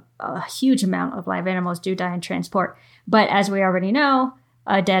huge amount of live animals do die in transport. But as we already know,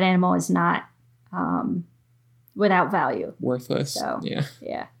 a dead animal is not without value. Worthless. So, yeah.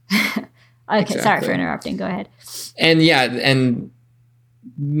 Okay, exactly. Sorry for interrupting. Go ahead. And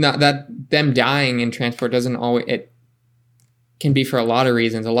not that them dying in transport doesn't always, it can be for a lot of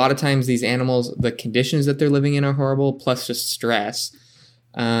reasons. A lot of times these animals, the conditions that they're living in are horrible, plus just stress.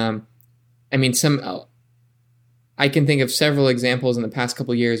 I can think of several examples in the past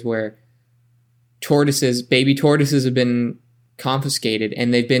couple of years where baby tortoises have been confiscated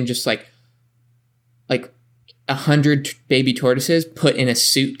and they've been just like 100 baby tortoises put in a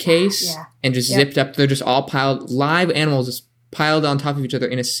suitcase and just zipped up. They're just all live animals just piled on top of each other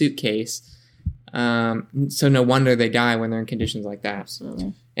in a suitcase. So no wonder they die when they're in conditions like that.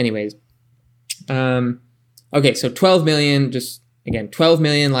 Absolutely. Anyways. Okay, so 12 million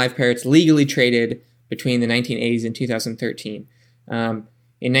live parrots legally traded between the 1980s and 2013. In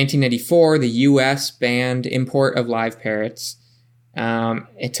 1994, the U.S. banned import of live parrots.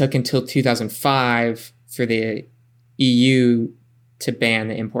 It took until 2005 for the EU to ban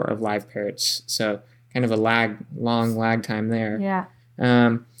the import of live parrots. So kind of a long lag time there. Yeah.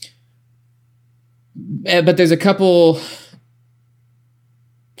 But there's a couple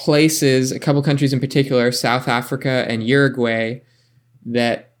places, a couple countries in particular, South Africa and Uruguay,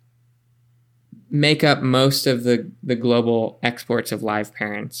 that make up most of the global exports of live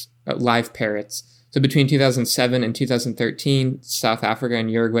parrots. So between 2007 and 2013, South Africa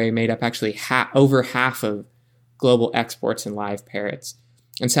and Uruguay made up actually over half of global exports in live parrots.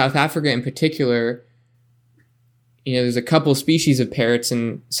 And South Africa in particular, there's a couple species of parrots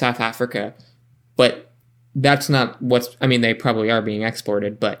in South Africa, but that's not they probably are being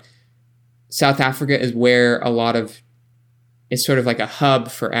exported, but South Africa is where it's sort of like a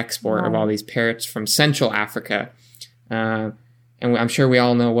hub for export of all these parrots from Central Africa. And I'm sure we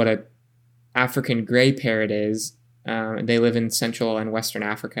all know what a African gray parrot is. They live in Central and Western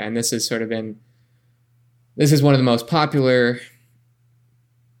Africa, and this is one of the most popular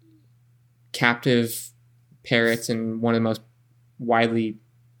captive parrots and one of the most widely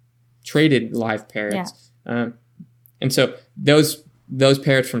traded live parrots. Yeah. And so those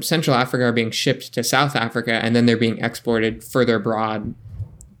parrots from Central Africa are being shipped to South Africa, and then they're being exported further abroad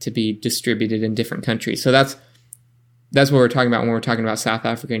to be distributed in different countries. So that's what we're talking about when we're talking about South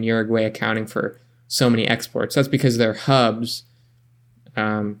Africa and Uruguay accounting for so many exports. That's because they're hubs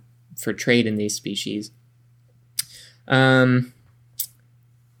for trade in these species. In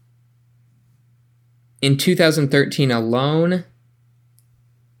 2013 alone,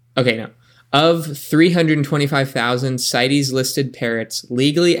 of 325,000 CITES listed parrots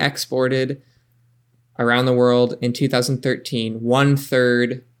legally exported around the world in 2013,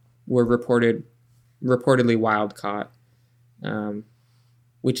 1/3 were reportedly wild caught,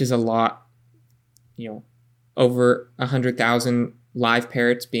 which is a lot. Over 100,000 live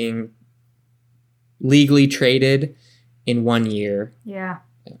parrots being legally traded in 1 year. Yeah.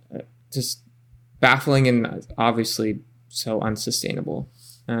 Just baffling and obviously so unsustainable.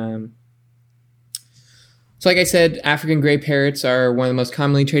 So like I said, African gray parrots are one of the most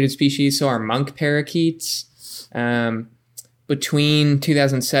commonly traded species. So are monk parakeets. Between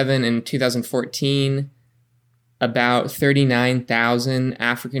 2007 and 2014, about 39,000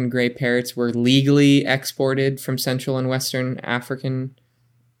 African gray parrots were legally exported from Central and Western African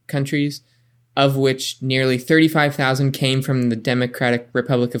countries, of which nearly 35,000 came from the Democratic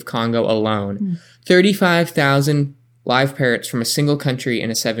Republic of Congo alone. 35,000 live parrots from a single country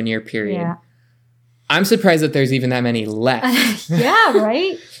in a 7-year period. Yeah. I'm surprised that there's even that many left. Yeah,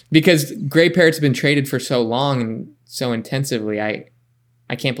 right? Because gray parrots have been traded for so long and so intensively. I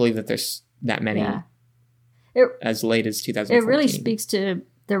can't believe that there's that many as late as 2014. It really speaks to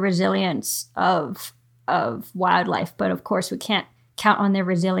the resilience of wildlife. But of course, we can't count on their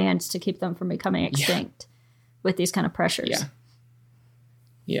resilience to keep them from becoming extinct with these kind of pressures.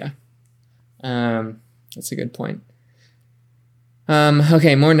 Yeah. That's a good point.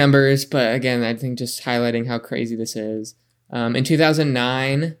 Okay, more numbers, but again, I think just highlighting how crazy this is. In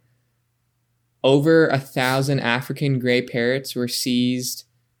 2009, over 1,000 African gray parrots were seized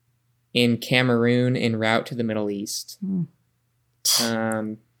in Cameroon en route to the Middle East.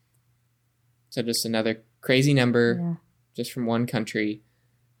 So just another crazy number just from one country.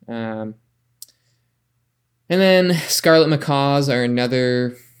 And then scarlet macaws are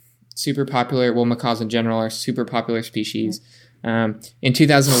another super popular, macaws in general are super popular species. In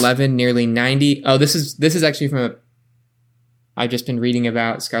 2011, nearly 90. Oh, this is actually from I've just been reading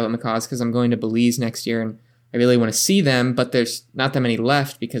about scarlet macaws because I'm going to Belize next year and I really want to see them, but there's not that many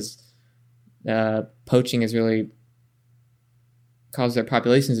left because poaching has really caused their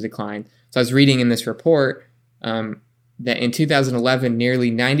populations to decline. So I was reading in this report that in 2011,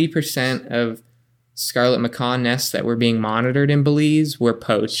 nearly 90% of scarlet macaw nests that were being monitored in Belize were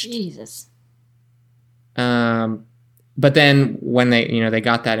poached. Jesus. But then when they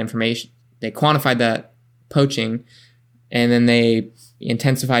got that information, they quantified that poaching, and then they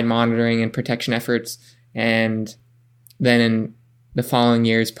intensified monitoring and protection efforts. And then in the following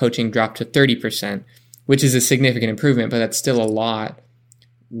years, poaching dropped to 30%, which is a significant improvement, but that's still a lot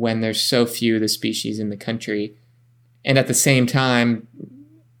when there's so few of the species in the country. And at the same time,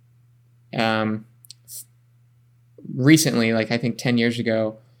 recently, like I think 10 years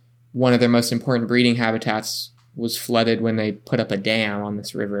ago, one of their most important breeding habitats was flooded when they put up a dam on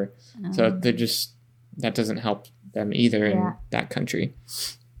this river. So that doesn't help them either in that country.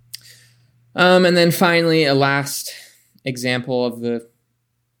 And then finally, a last example of the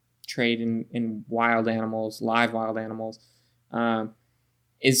trade in wild animals, live wild animals,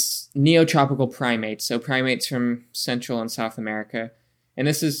 is neotropical primates. So primates from Central and South America. And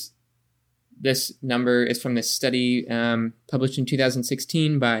this number is from this study published in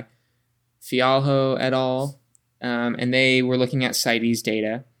 2016 by Fialho et al. And they were looking at CITES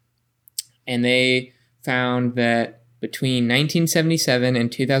data, and they found that between 1977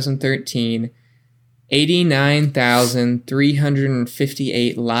 and 2013,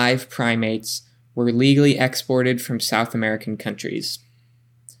 89,358 live primates were legally exported from South American countries.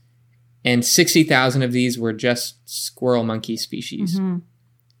 And 60,000 of these were just squirrel monkey species.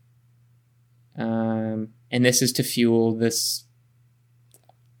 And this is to fuel this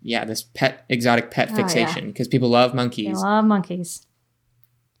exotic pet fixation, because people love monkeys. They love monkeys.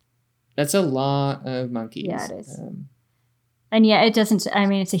 That's a lot of monkeys. Yeah, it is. And yeah, it doesn't, I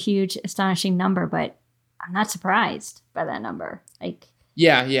mean, it's a huge, astonishing number, but I'm not surprised by that number. Like,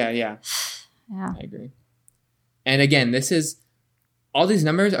 Yeah. yeah. I agree. And again, all these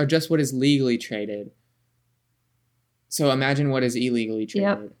numbers are just what is legally traded. So imagine what is illegally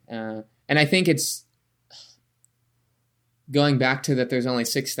traded. Yep. And I think it's going back to that there's only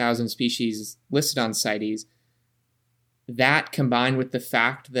 6,000 species listed on CITES. That combined with the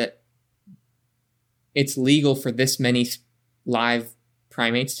fact that it's legal for this many live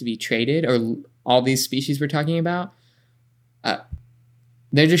primates to be traded, or all these species we're talking about,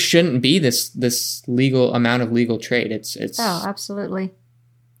 there just shouldn't be this legal amount of legal trade. It's absolutely.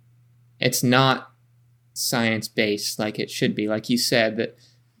 It's not science-based like it should be. Like you said, that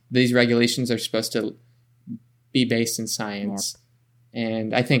these regulations are supposed to be based in science. Yep.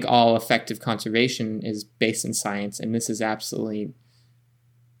 And I think all effective conservation is based in science, and this is absolutely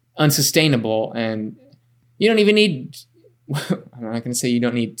unsustainable. And you don't even need, I'm not going to say you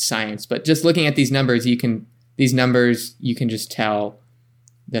don't need science, but just looking at these numbers, you can just tell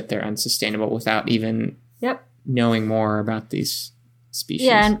that they're unsustainable without even knowing more about these species.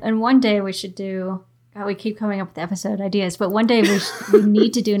 Yeah, and one day we should do, God, we keep coming up with episode ideas, but one day we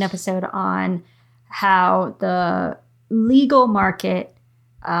need to do an episode on how the legal market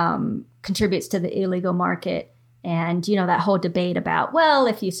contributes to the illegal market. And, that whole debate about, well,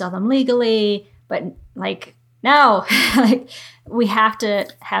 if you sell them legally, but like, no, like we have to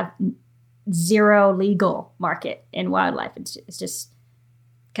have zero legal market in wildlife. It's just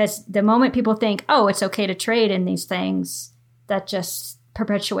because the moment people think, oh, it's okay to trade in these things, that just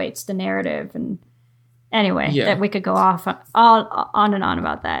perpetuates the narrative. And anyway, that we could go off on and on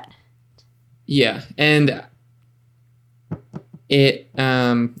about that. Yeah, and it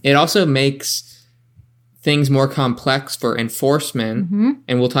also makes things more complex for enforcement,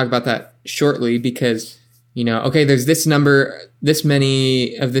 and we'll talk about that shortly, because okay, there's this number, this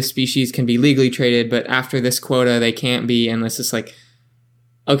many of this species can be legally traded, but after this quota they can't be, and it's just like,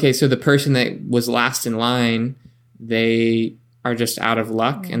 okay, so the person that was last in line, they are just out of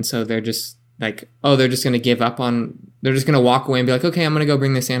luck, and so they're just like, oh, they're just going to give up on, they're just going to walk away and be like, okay, I'm going to go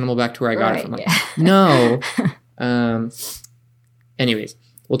bring this animal back to where I got it from. Like, no. Anyways,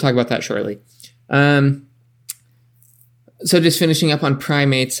 we'll talk about that shortly. So just finishing up on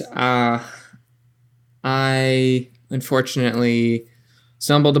primates, I unfortunately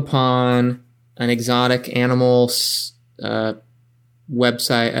stumbled upon an exotic animals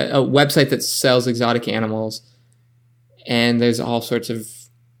website, a website that sells exotic animals, and there's all sorts of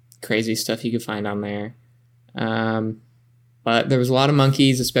crazy stuff you could find on there. But there was a lot of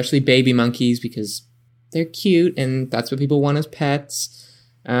monkeys, especially baby monkeys, because they're cute and that's what people want as pets.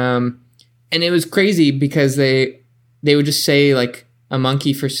 And it was crazy because they would just say like a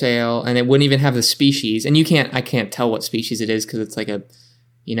monkey for sale, and it wouldn't even have the species. And I can't tell what species it is because it's like a,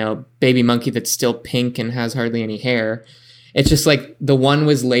 baby monkey that's still pink and has hardly any hair. It's just like the one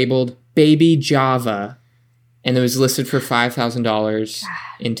was labeled Baby Java, and it was listed for $5,000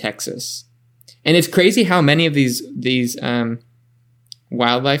 in Texas. And it's crazy how many of these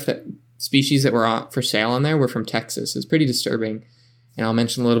wildlife species that were for sale on there were from Texas. It's pretty disturbing, and I'll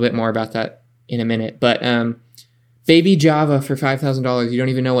mention a little bit more about that in a minute. But Baby Java for $5,000, you don't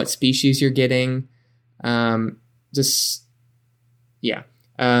even know what species you're getting. A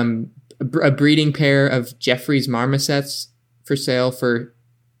breeding pair of Jeffrey's marmosets for sale for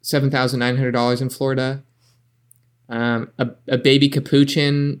 $7,900 in Florida. A baby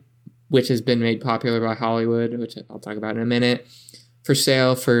capuchin, which has been made popular by Hollywood, which I'll talk about in a minute, for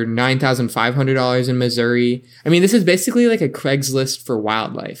sale for $9,500 in Missouri. I mean, this is basically like a Craigslist for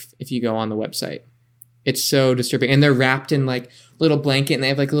wildlife if you go on the website. It's so disturbing. And they're wrapped in like little blanket, and they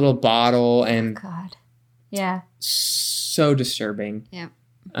have like a little bottle, and God. Yeah. So disturbing. Yeah.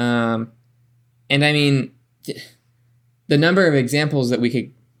 And I mean, the number of examples that we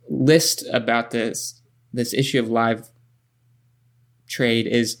could list about this issue of live trade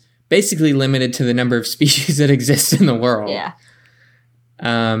is basically limited to the number of species that exist in the world. Yeah.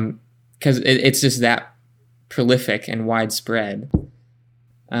 Because it's just that prolific and widespread.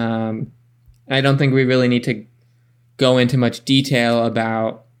 I don't think we really need to go into much detail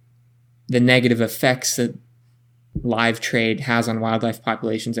about the negative effects that live trade has on wildlife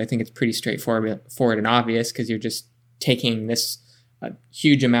populations, I think it's pretty straightforward and obvious, because you're just taking this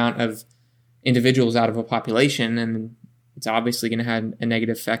huge amount of individuals out of a population, and it's obviously going to have a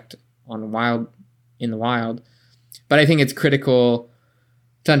negative effect on in the wild. But I think it's critical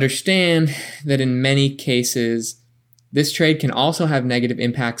to understand that in many cases, this trade can also have negative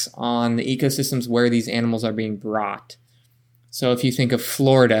impacts on the ecosystems where these animals are being brought. So if you think of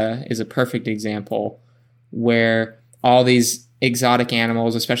Florida is a perfect example, where all these exotic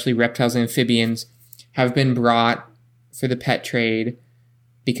animals, especially reptiles and amphibians, have been brought for the pet trade,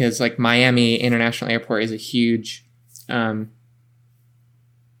 because like Miami International Airport is a huge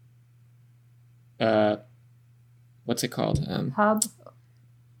what's it called?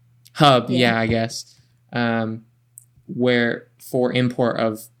 Hub, yeah, I guess. Where for import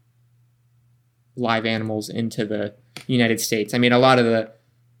of live animals into the United States. I mean, a lot of the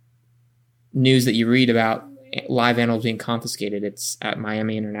news that you read about live animals being confiscated, it's at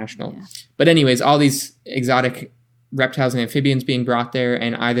Miami International. Yeah. But anyways, all these exotic reptiles and amphibians being brought there,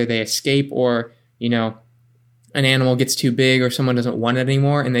 and either they escape or, you know, an animal gets too big or someone doesn't want it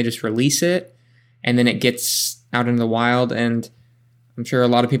anymore and they just release it, and then it gets out into the wild. And I'm sure a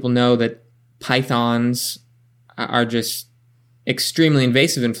lot of people know that pythons are just extremely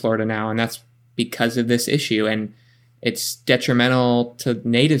invasive in Florida now, and that's because of this issue, and it's detrimental to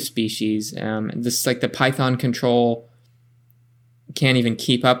native species. This, like, the python control can't even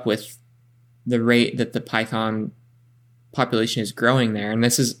keep up with the rate that the python population is growing there, and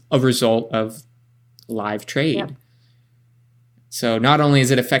this is a result of live trade. Yep. So not only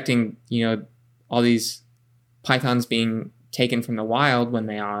is it affecting, you know, all these pythons being taken from the wild when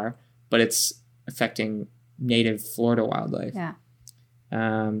they are, but it's affecting native Florida wildlife. Yeah.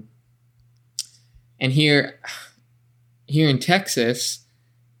 And here in Texas,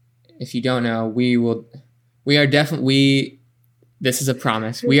 if you don't know, this is a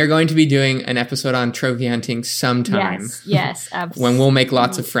promise. We are going to be doing an episode on trophy hunting sometime. Yes, absolutely. When we'll make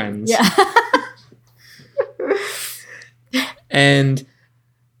lots of friends. Yeah. And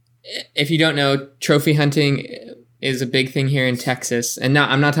if you don't know, trophy hunting is a big thing here in Texas. And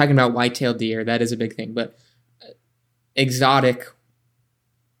I'm not talking about white-tailed deer. That is a big thing. But exotic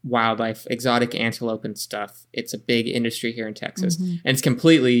wildlife, exotic antelope and stuff, it's a big industry here in Texas. Mm-hmm. And it's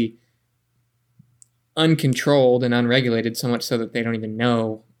completely uncontrolled and unregulated, so much so that they don't even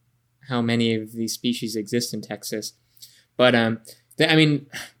know how many of these species exist in Texas. But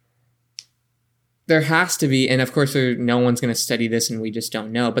there has to be, and of course no one's going to study this and we just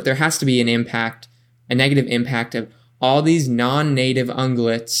don't know, but there has to be a negative impact of all these non-native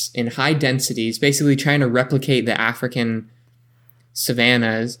ungulates in high densities, basically trying to replicate the African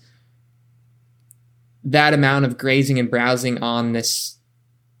savannas. That amount of grazing and browsing on this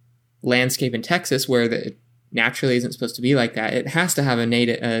landscape in Texas, where it naturally isn't supposed to be like that, it has to have an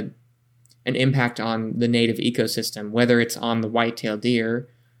impact on the native ecosystem, whether it's on the white-tailed deer.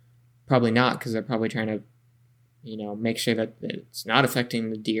 Probably not, because they're probably trying to, you know, make sure that it's not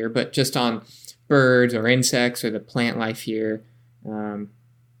affecting the deer, but just on birds or insects or the plant life here.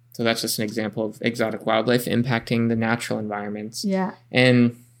 So that's just an example of exotic wildlife impacting the natural environments. Yeah.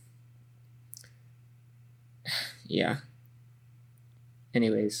 And yeah.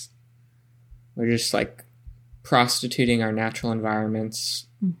 Anyways, we're just like prostituting our natural environments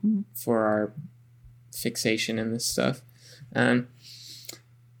mm-hmm. for our fixation in this stuff. But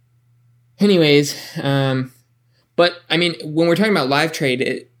I mean, when we're talking about live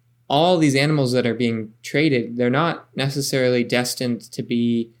trade, all these animals that are being traded, they're not necessarily destined to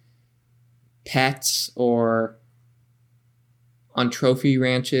be pets or on trophy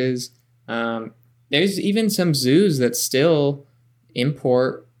ranches. There's even some zoos that still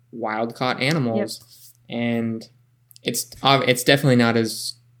import wild-caught animals. Yep. And it's definitely not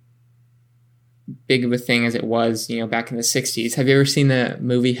as big of a thing as it was, you know, back in the 60s. Have you ever seen the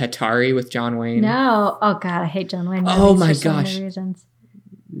movie Hatari with John Wayne? No. Oh God, I hate John Wayne movies. Oh my for gosh. So many reasons.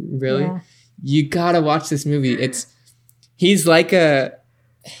 Really? Yeah. You gotta watch this movie. He's like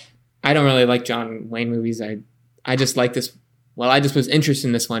I don't really like John Wayne movies. I just like this. Well, I just was interested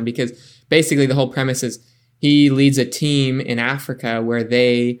in this one because basically the whole premise is he leads a team in Africa where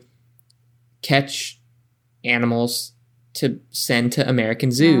they catch animals to send to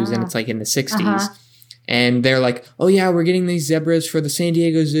American zoos, and it's like in the 60s. Uh-huh. And they're like, oh yeah, we're getting these zebras for the San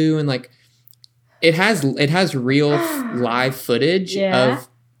Diego Zoo, and like it has real live footage of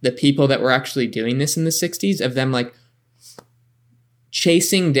the people that were actually doing this in the 60s, of them like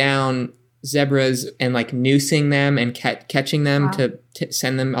chasing down zebras and like noosing them and catching them to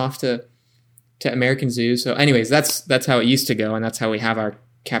send them off to American zoos. So anyways, that's how it used to go, and that's how we have our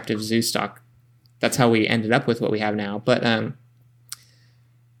captive zoo stock that's how we ended up with what we have now. But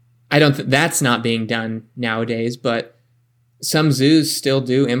I don't that's not being done nowadays, but some zoos still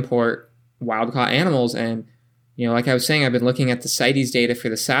do import wild caught animals. And, you know, like I was saying, I've been looking at the CITES data for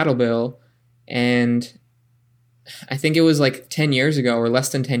the saddlebill, and I think it was like 10 years ago or less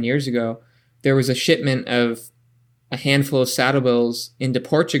than 10 years ago, there was a shipment of a handful of saddlebills into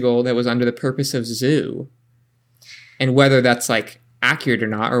Portugal that was under the purpose of zoo. And whether that's like accurate or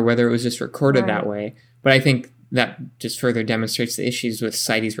not, or whether it was just recorded that way. But I think that just further demonstrates the issues with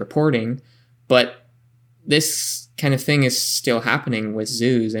CITES reporting. But this kind of thing is still happening with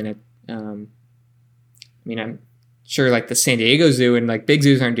zoos. And I mean, I'm sure like the San Diego Zoo and like big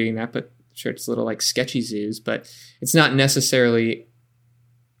zoos aren't doing that, but I'm sure it's little like sketchy zoos. But it's not necessarily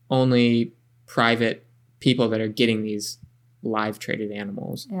only private people that are getting these live traded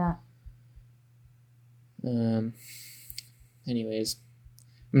animals. Yeah. Anyways,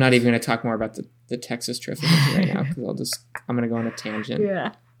 I'm not even going to talk more about the Texas trophy hunting right now because I'm going to go on a tangent.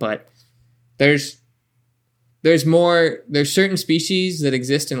 Yeah. But there's certain species that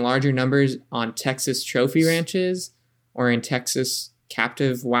exist in larger numbers on Texas trophy ranches or in Texas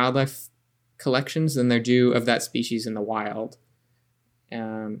captive wildlife collections than there do of that species in the wild.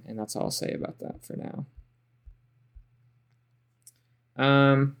 And that's all I'll say about that for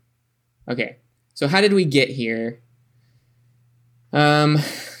now. Okay. So how did we get here?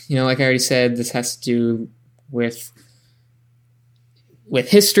 You know, like I already said, this has to do with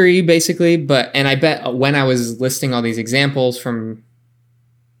history, basically. And I bet when I was listing all these examples from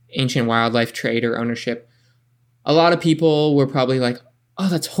ancient wildlife trade or ownership, a lot of people were probably like, oh,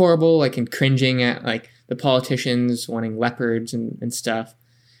 that's horrible, like, and cringing at like the politicians wanting leopards and stuff.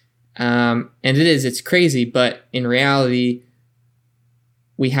 And it's crazy, but in reality,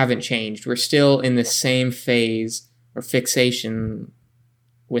 we haven't changed. We're still in the same phase or fixation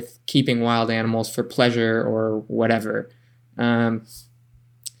with keeping wild animals for pleasure or whatever. And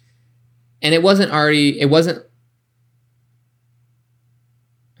it wasn't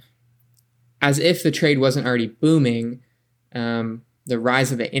as if the trade wasn't already booming. The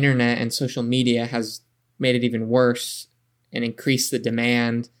rise of the internet and social media has made it even worse and increased the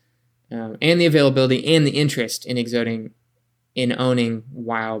demand and the availability and the interest in owning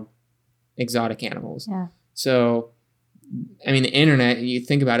wild exotic animals. Yeah. So, I mean, the internet, you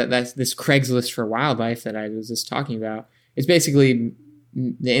think about it, that's this Craigslist for wildlife that I was just talking about. It's basically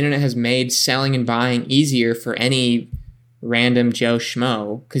the internet has made selling and buying easier for any random Joe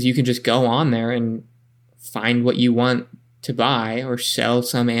Schmo, because you can just go on there and find what you want to buy or sell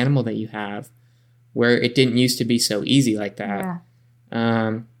some animal that you have, where it didn't used to be so easy like that.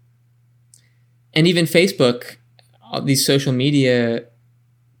 Yeah. And even Facebook, all these social media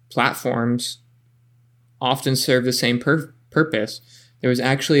platforms often serve the same purpose. There was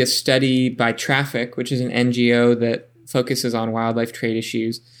actually a study by Traffic, which is an NGO that focuses on wildlife trade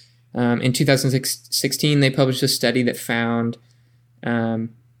issues. In 2016, they published a study that found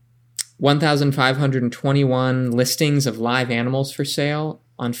 1,521 listings of live animals for sale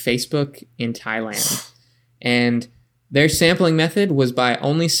on Facebook in Thailand. And their sampling method was by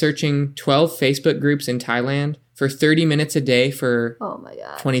only searching 12 Facebook groups in Thailand for 30 minutes a day for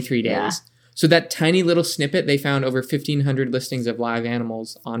 23 days. Yeah. So that tiny little snippet, they found over 1,500 listings of live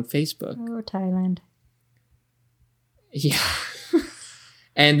animals on Facebook. Oh, Thailand. Yeah.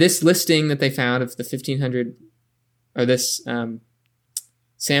 And this listing that they found of the 1,500, or this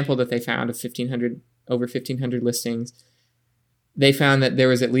sample that they found of over 1,500 listings, they found that there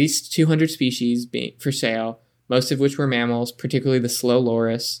was at least 200 species for sale, most of which were mammals, particularly the slow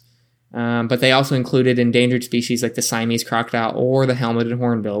loris. But they also included endangered species like the Siamese crocodile or the helmeted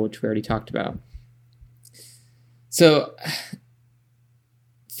hornbill, which we already talked about. So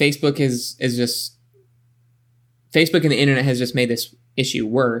Facebook and the internet has just made this issue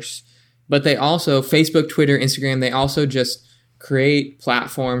worse. But they also, Facebook, Twitter, Instagram, they also just create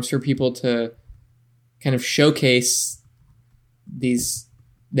platforms for people to kind of showcase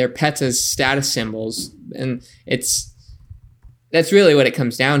their pets as status symbols. And that's really what it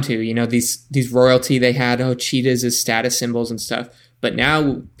comes down to. You know, these royalty they had, cheetahs as status symbols and stuff. But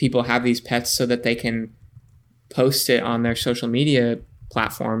now people have these pets so that they can post it on their social media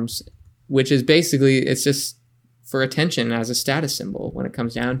platforms, which is basically, it's just for attention as a status symbol when it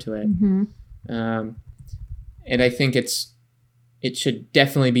comes down to it. Mm-hmm. And I think it should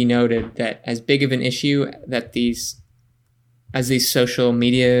definitely be noted that as big of an issue that these social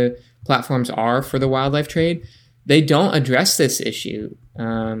media platforms are for the wildlife trade, they don't address this issue.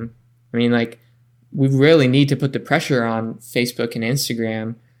 I mean, like, we really need to put the pressure on Facebook and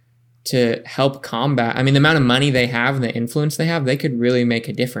Instagram to help combat. I mean, the amount of money they have and the influence they have, they could really make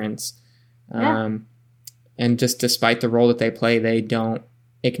a difference. And just despite the role that they play, they don't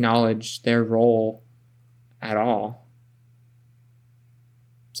acknowledge their role at all.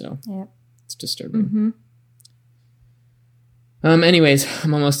 So it's disturbing. Anyways,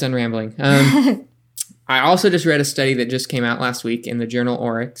 I'm almost done rambling. I also just read a study that just came out last week in the journal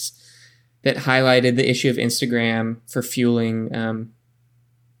Oryx that highlighted the issue of Instagram for fueling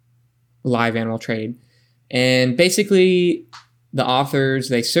live animal trade. And basically, the authors,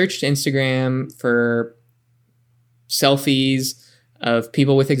 they searched Instagram for selfies of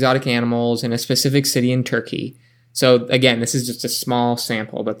people with exotic animals in a specific city in Turkey. So again, this is just a small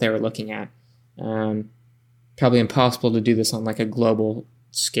sample that they were looking at. Probably impossible to do this on like a global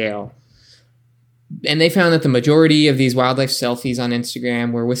scale. And they found that the majority of these wildlife selfies on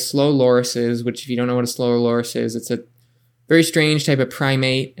Instagram were with slow lorises, which if you don't know what a slow loris is, it's a very strange type of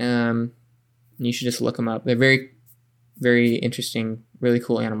primate. You should just look them up. They're very, very interesting, really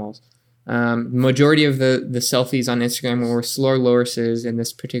cool animals. Majority of the selfies on Instagram were slow lorises in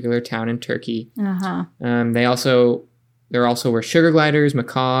this particular town in Turkey. There also were sugar gliders,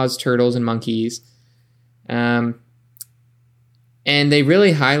 macaws, turtles, and monkeys. And they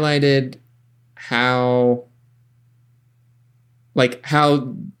really highlighted how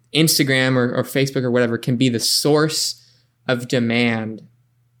Instagram or Facebook or whatever can be the source of demand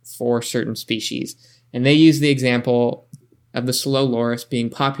for certain species. And they use the example of the slow loris being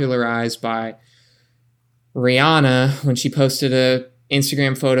popularized by Rihanna when she posted a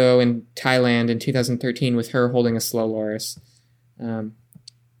Instagram photo in Thailand in 2013 with her holding a slow loris.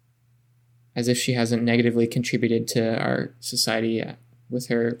 As if she hasn't negatively contributed to our society with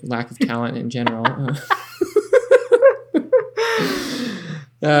her lack of talent in general.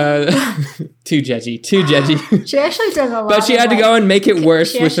 Too judgy. She actually does a lot. But she had to go and make it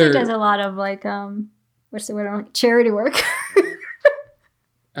worse with her. She does a lot of like what's the word? Charity work.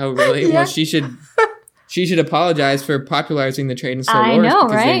 Oh really? Yeah. Well, she should apologize for popularizing the trade in slow loris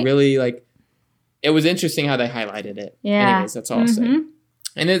because right? They really it was interesting how they highlighted it. Yeah. Anyways, that's all I'll say.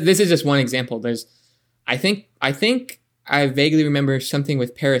 And this is just one example. I think I vaguely remember something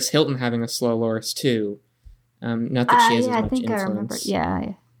with Paris Hilton having a slow loris too. Not that she has as much influence. I remember.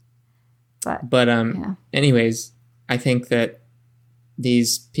 Yeah. But anyways, I think that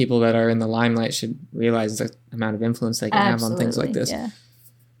these people that are in the limelight should realize the amount of influence they can have on things like this. Yeah.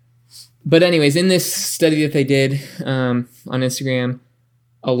 But anyways, in this study that they did on Instagram,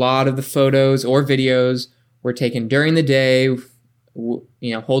 a lot of the photos or videos were taken during the day,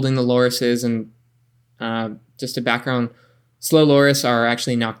 holding the lorises. And just a background, slow loris are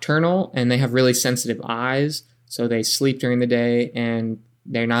actually nocturnal and they have really sensitive eyes. So they sleep during the day and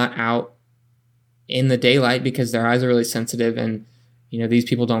they're not out in the daylight because their eyes are really sensitive. And, these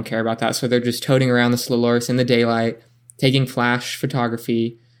people don't care about that. So they're just toting around the slow loris in the daylight, taking flash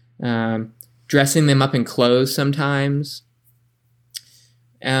photography, dressing them up in clothes sometimes.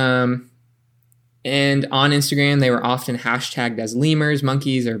 And on Instagram, they were often hashtagged as lemurs,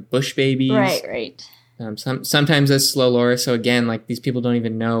 monkeys, or bush babies. Right. Sometimes as slow loris. So again, these people don't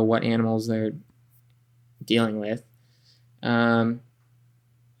even know what animals they're dealing with. And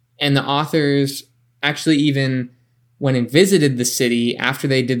the authors actually even went and visited the city after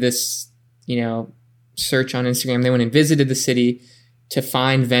they did this, search on Instagram. They went and visited the city to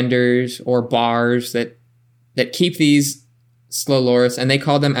find vendors or bars that keep these slow loris, and they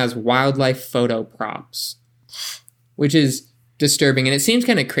call them as wildlife photo props, which is disturbing. And it seems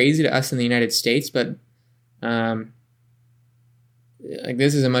kind of crazy to us in the United States, but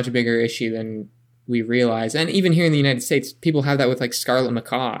this is a much bigger issue than we realize. And even here in the United States, people have that with scarlet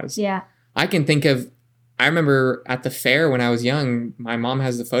macaws. Yeah. I remember at the fair when I was young, my mom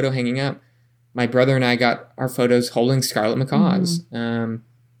has the photo hanging up. My brother and I got our photos holding scarlet macaws.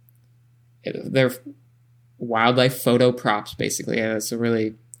 They're wildlife photo props, basically. Yeah, that's a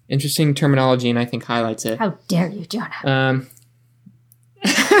really interesting terminology, and I think highlights it. How dare you, Jonah?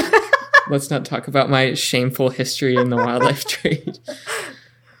 Let's not talk about my shameful history in the wildlife trade.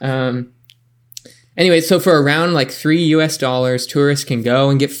 Anyway, so for around $3 tourists can go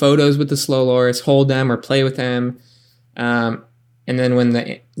and get photos with the slow loris, hold them or play with them. And then when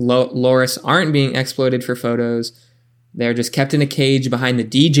the loris aren't being exploited for photos, they're just kept in a cage behind the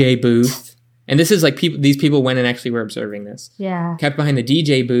DJ booth. And this is these people went and actually were observing this. Yeah. Kept behind the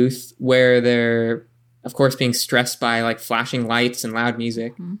DJ booth where they're, of course, being stressed by flashing lights and loud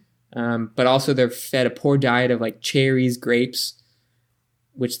music. But also they're fed a poor diet of cherries, grapes,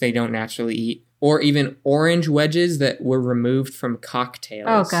 which they don't naturally eat, or even orange wedges that were removed from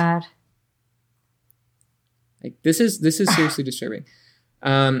cocktails. Oh God. This is seriously disturbing.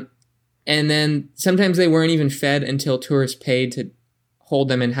 And then sometimes they weren't even fed until tourists paid to hold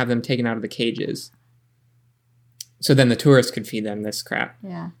them and have them taken out of the cages. So then the tourists could feed them this crap.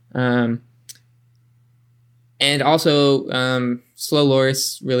 Yeah. And also, slow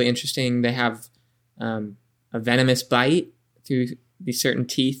loris, really interesting. They have a venomous bite through these certain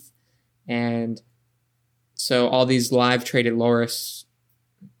teeth. And so all these live traded loris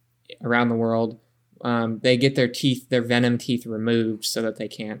around the world, they get their venom teeth removed so that they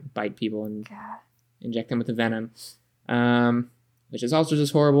can't bite people and inject them with the venom. Which is also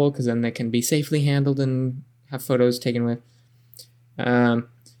just horrible because then they can be safely handled and have photos taken with.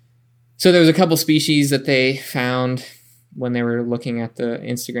 So there was a couple species that they found when they were looking at the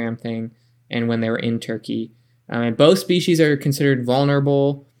Instagram thing and when they were in Turkey. And both species are considered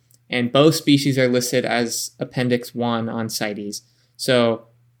vulnerable, and both species are listed as Appendix 1 on CITES. So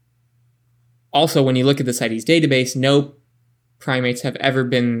also when you look at the CITES database, no primates have ever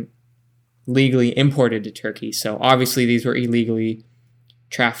been legally imported to Turkey. So obviously these were illegally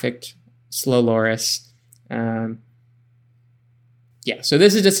trafficked slow loris. So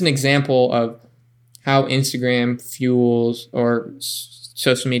this is just an example of how Instagram fuels, or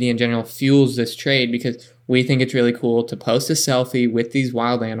social media in general fuels this trade, because we think it's really cool to post a selfie with these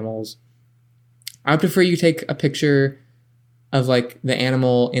wild animals. I would prefer you take a picture of like the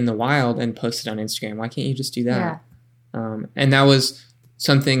animal in the wild and post it on Instagram. Why can't you just do that? Yeah. And that was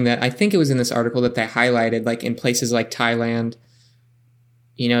something that I think it was in this article that they highlighted, like in places like Thailand,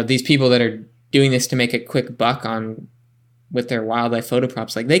 these people that are doing this to make a quick buck with their wildlife photo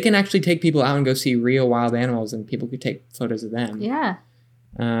props, like they can actually take people out and go see real wild animals and people could take photos of them. Yeah.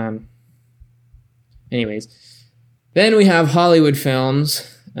 Anyways, then we have Hollywood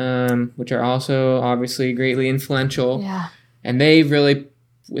films, which are also obviously greatly influential. Yeah. And they really,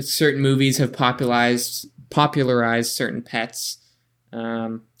 with certain movies, have popularized certain pets.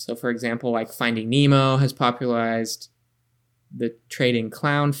 So for example, like Finding Nemo has popularized the trade in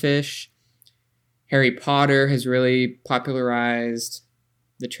clownfish. Harry Potter has really popularized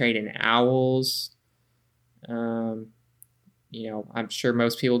the trade in owls. I'm sure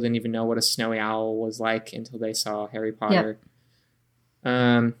most people didn't even know what a snowy owl was like until they saw Harry Potter.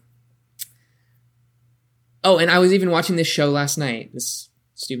 Yep. And I was even watching this show last night, this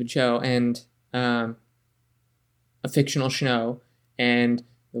stupid show, and a fictional show. And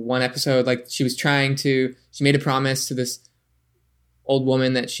the one episode, like she made a promise to this old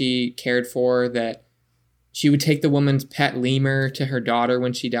woman that she cared for, that she would take the woman's pet lemur to her daughter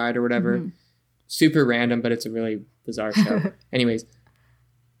when she died or whatever. Mm-hmm. Super random, but it's a really bizarre show. Anyways,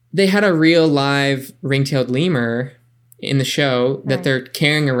 they had a real live ring-tailed lemur in the show that they're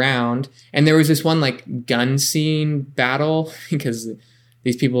carrying around. And there was this one like gun scene battle because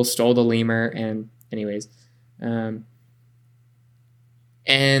these people stole the lemur. And anyways, and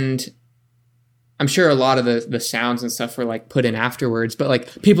I'm sure a lot of the sounds and stuff were like put in afterwards, but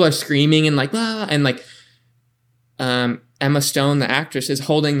like people are screaming and like, ah, and like Emma Stone, the actress, is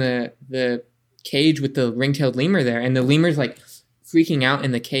holding the cage with the ring-tailed lemur there, and the lemur's like freaking out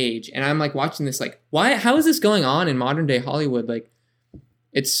in the cage. And I'm like watching this like, why? How is this going on in modern day Hollywood? Like,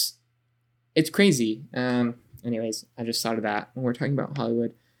 it's crazy. Anyways, I just thought of that when we're talking about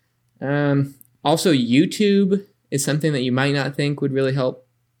Hollywood. Also, YouTube is something that you might not think would really help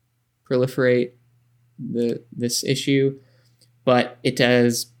proliferate this issue, but it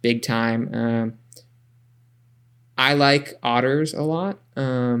does big time. I like otters a lot,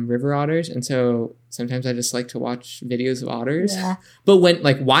 river otters, and so sometimes I just like to watch videos of otters. Yeah. But when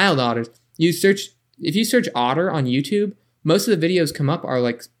like wild otters, if you search otter on YouTube, most of the videos come up are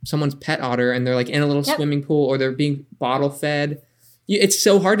like someone's pet otter, and they're like in a little swimming pool, or they're being bottle fed. It's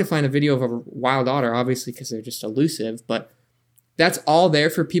so hard to find a video of a wild otter, obviously, because they're just elusive, but that's all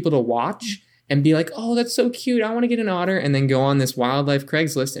there for people to watch and be like, oh, that's so cute, I want to get an otter, and then go on this wildlife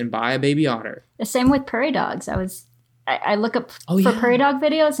Craigslist and buy a baby otter. The same with prairie dogs. I look up for prairie dog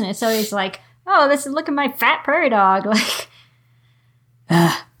videos, and it's always like, oh, look at my fat prairie dog. Like,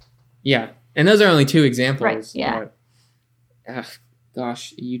 yeah. And those are only two examples. Right, yeah.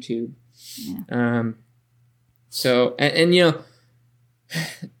 Gosh, YouTube. Yeah. So, and you know,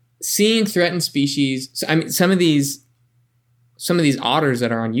 seeing threatened species, so, I mean, some of these otters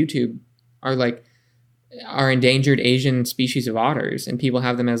that are on YouTube are endangered Asian species of otters, and people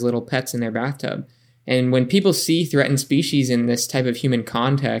have them as little pets in their bathtub. And when people see threatened species in this type of human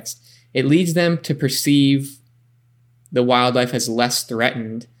context, it leads them to perceive the wildlife as less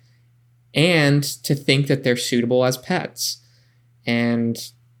threatened and to think that they're suitable as pets. And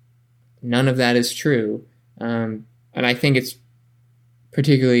none of that is true. And I think it's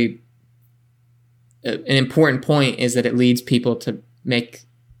particularly an important point is that it leads people to make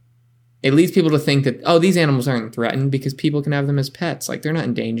it leads people to think that, oh, these animals aren't threatened because people can have them as pets. Like, they're not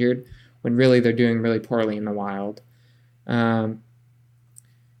endangered, when really they're doing really poorly in the wild. And,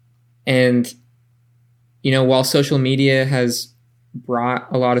 while social media has brought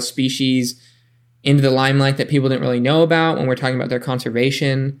a lot of species into the limelight that people didn't really know about when we're talking about their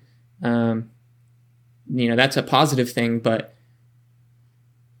conservation, that's a positive thing, but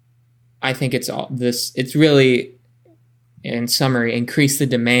I think it's really, in summary, increased the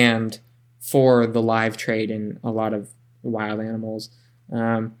demand for the live trade in a lot of wild animals.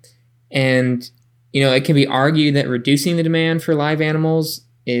 It can be argued that reducing the demand for live animals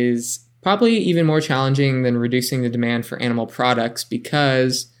is probably even more challenging than reducing the demand for animal products,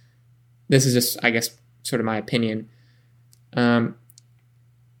 because this is just, I guess, sort of my opinion.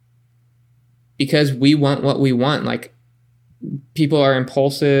 Because we want what we want. Like, people are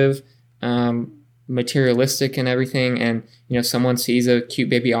impulsive, materialistic and everything, and someone sees a cute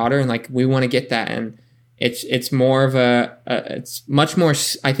baby otter and like, we want to get that, and it's more of it's much more,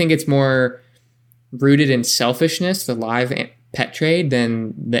 I think it's more rooted in selfishness, the live pet trade,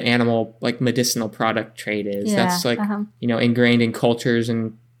 than the animal, like, medicinal product trade is. That's like ingrained in cultures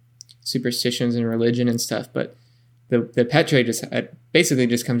and superstitions and religion and stuff, but the pet trade basically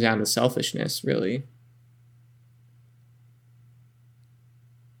just comes down to selfishness, really.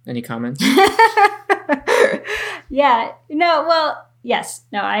 Any comments? Yeah. No, well, yes.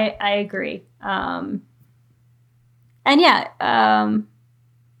 No, I agree. Well,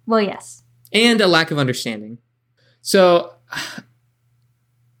 yes. And a lack of understanding. So,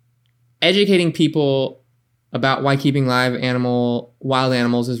 educating people about why keeping wild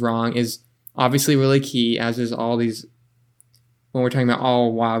animals is wrong is obviously really key, as is all these, when we're talking about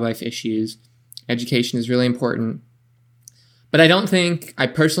all wildlife issues. Education is really important. But I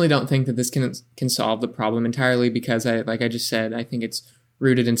personally don't think that this can solve the problem entirely, because like I just said, I think it's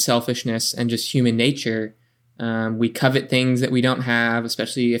rooted in selfishness and just human nature. We covet things that we don't have,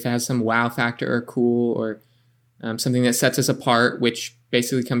 especially if it has some wow factor or cool, or something that sets us apart, which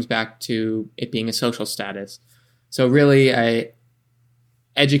basically comes back to it being a social status. So really,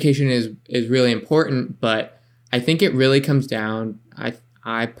 education is really important, but I think it really comes down,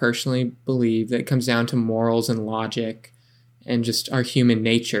 I personally believe that it comes down to morals and logic and just our human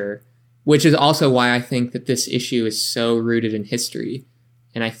nature, which is also why I think that this issue is so rooted in history.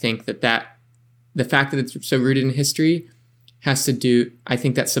 And I think that the fact that it's so rooted in history I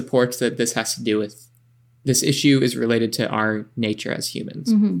think that supports that this has to do with, this issue is related to our nature as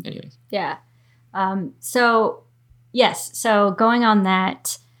humans. Mm-hmm. Anyways. Yeah. So, yes. So going on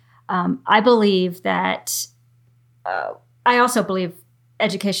that, I believe that, I also believe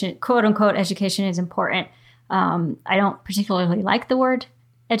education, quote unquote, education is important. I don't particularly like the word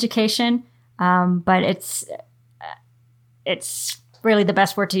education, but it's really the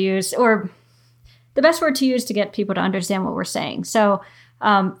best word to use, or the best word to use to get people to understand what we're saying. So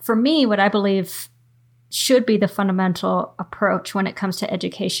for me, what I believe should be the fundamental approach when it comes to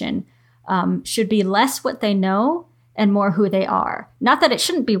education should be less what they know and more who they are. Not that it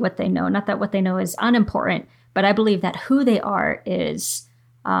shouldn't be what they know, not that what they know is unimportant, but I believe that who they are is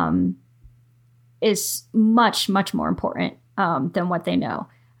much, much more important than what they know.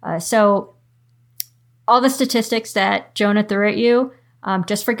 So all the statistics that Jonah threw at you,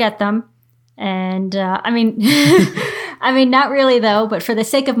 just forget them. And I mean, not really though, but for the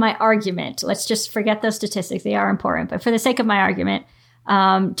sake of my argument, let's just forget those statistics. They are important, but for the sake of my argument,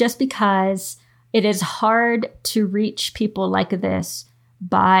 just because it is hard to reach people like this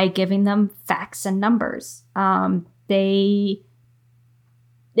by giving them facts and numbers.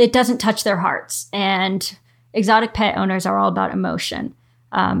 It doesn't touch their hearts, and exotic pet owners are all about emotion.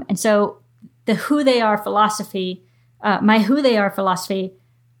 And so the who they are philosophy, my who they are philosophy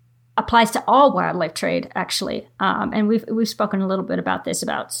applies to all wildlife trade, actually. And we've spoken a little bit about this,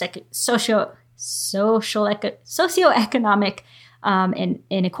 about socioeconomic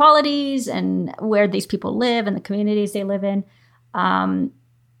inequalities and where these people live and the communities they live in. But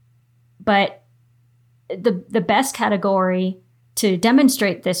the best category to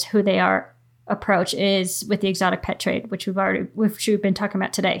demonstrate this who they are approach is with the exotic pet trade, which we've been talking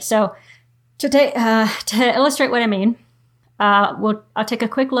about today. So to illustrate what I mean, I'll take a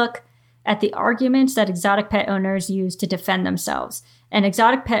quick look at the arguments that exotic pet owners use to defend themselves. And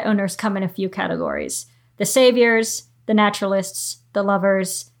exotic pet owners come in a few categories: the saviors, the naturalists, the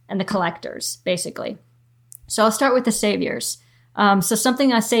lovers, and the collectors, basically. So I'll start with the saviors. So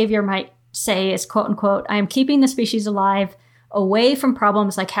something a savior might say is, quote unquote, I am keeping the species alive away from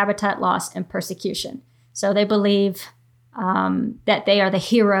problems like habitat loss and persecution. So they believe that they are the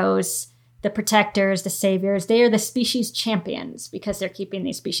heroes the protectors, the saviors. They are the species champions because they're keeping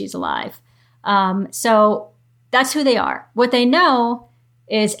these species alive. So that's who they are. What they know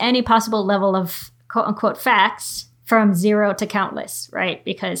is any possible level of quote unquote facts from 0 to countless, right?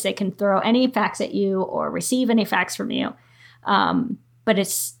 Because they can throw any facts at you or receive any facts from you. But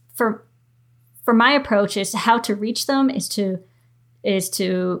it's for my approach is how to reach them is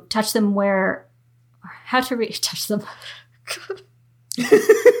to touch them where, touch them.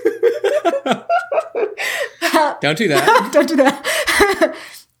 Don't do that. Don't do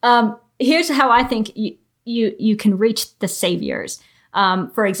that. Here's how I think you can reach the saviors.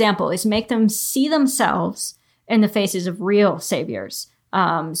 For example, is make them see themselves in the faces of real saviors.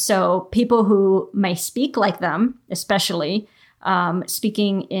 So people who may speak like them, especially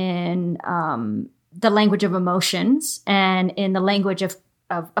speaking in the language of emotions and in the language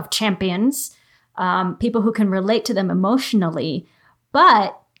of champions, people who can relate to them emotionally,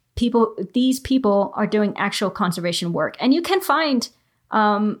 but these people are doing actual conservation work. And you can find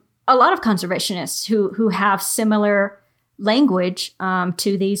a lot of conservationists who have similar language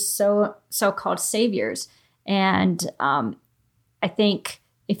to these so-called saviors. And I think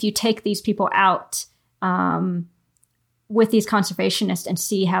if you take these people out with these conservationists and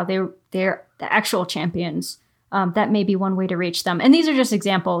see how they're the actual champions, that may be one way to reach them. And these are just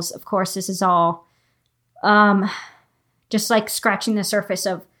examples. Of course, this is all just like scratching the surface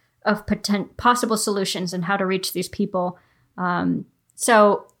of possible solutions and how to reach these people.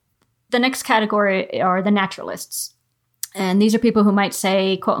 So the next category are the naturalists. And these are people who might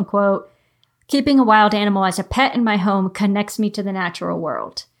say, quote unquote, keeping a wild animal as a pet in my home connects me to the natural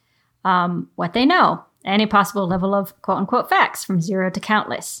world. What they know, any possible level of quote unquote facts from 0 to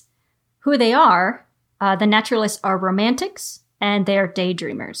countless. Who they are, the naturalists are romantics and they are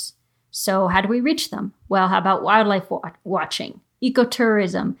daydreamers. So how do we reach them? Well, how about wildlife watching,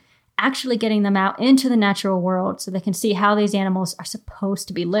 ecotourism, actually getting them out into the natural world so they can see how these animals are supposed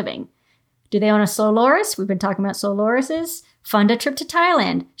to be living. Do they own a slow loris? We've been talking about slow lorises. Fund a trip to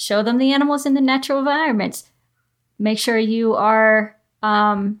Thailand. Show them the animals in the natural environments. Make sure you are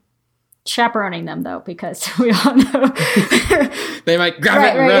chaperoning them, though, because we all know they might grab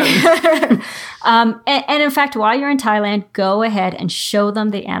it and run. And in fact, while you're in Thailand, go ahead and show them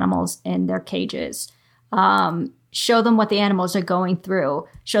the animals in their cages. Show them what the animals are going through.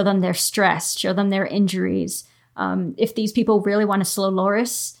 Show them their stress. Show them their injuries. If these people really want a slow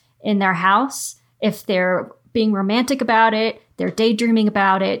loris in their house, if they're being romantic about it, they're daydreaming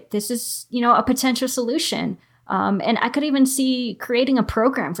about it, this is, a potential solution. And I could even see creating a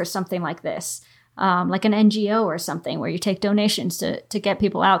program for something like this, like an NGO or something where you take donations to get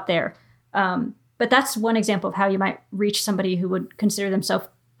people out there. But that's one example of how you might reach somebody who would consider themselves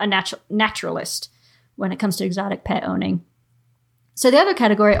a naturalist when it comes to exotic pet owning. So the other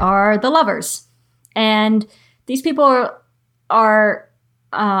category are the lovers. And these people are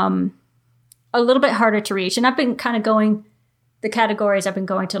a little bit harder to reach. And I've been kind of going, the categories I've been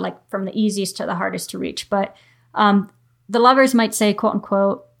going to like from the easiest to the hardest to reach. But the lovers might say, quote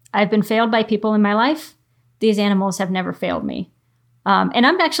unquote, I've been failed by people in my life. These animals have never failed me. And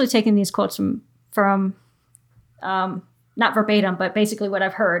I'm actually taking these quotes from not verbatim, but basically what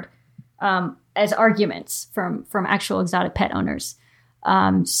I've heard as arguments from actual exotic pet owners.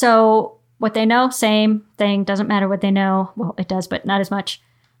 So what they know, same thing, doesn't matter what they know. Well, it does, but not as much.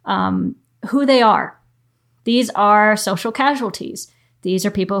 Who they are. These are social casualties. These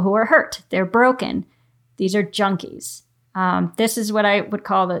are people who are hurt. They're broken. These are junkies. This is what I would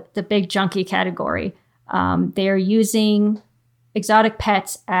call the big junkie category. They are using exotic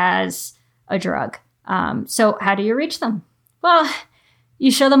pets as a drug. So how do you reach them? Well,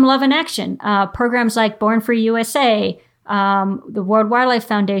 you show them love in action. Programs like Born Free USA, the World Wildlife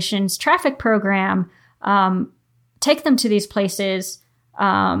Foundation's traffic program, take them to these places,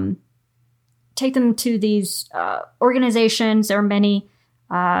 take them to these organizations. There are many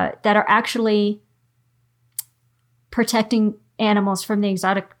that are actually protecting animals from the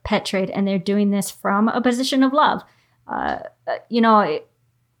exotic pet trade, and they're doing this from a position of love.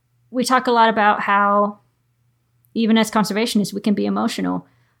 We talk a lot about how even as conservationists, we can be emotional.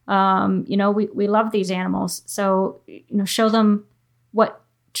 We love these animals. So, show them what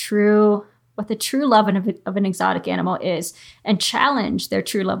the true love of an exotic animal is, and challenge their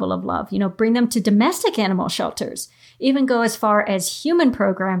true level of love. Bring them to domestic animal shelters, even go as far as human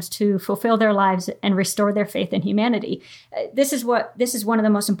programs to fulfill their lives and restore their faith in humanity. This is one of the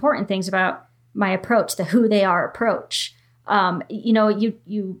most important things about my approach, the who they are approach.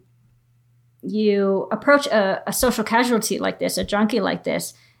 You approach a social casualty like this, a junkie like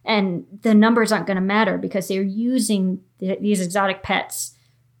this, and the numbers aren't going to matter because they're using these exotic pets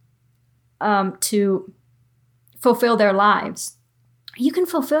to fulfill their lives. You can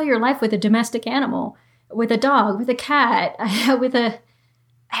fulfill your life with a domestic animal, with a dog, with a cat, with a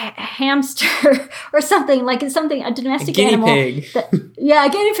hamster or something, like something, a domestic animal. Guinea pig. A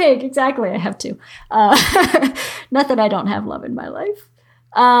guinea pig. Exactly. I have to. Not that I don't have love in my life.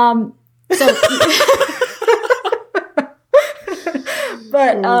 But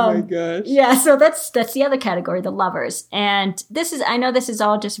oh my gosh. Yeah, so that's the other category, the lovers. And I know this is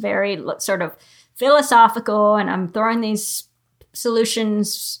all just very sort of philosophical, and I'm throwing these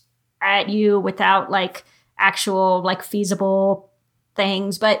solutions at you without like actual like feasible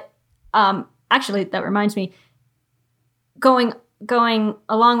things. But actually, that reminds me, going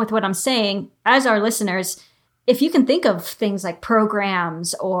along with what I'm saying, as our listeners, if you can think of things like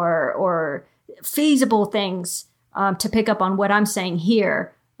programs or feasible things to pick up on what I'm saying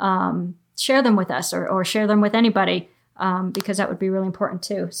here, share them with us or share them with anybody, because that would be really important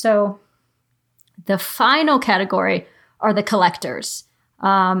too. So the final category are the collectors.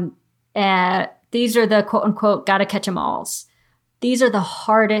 These are the quote unquote gotta catch 'em alls. These are the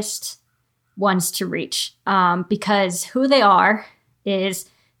hardest ones to reach, because who they are is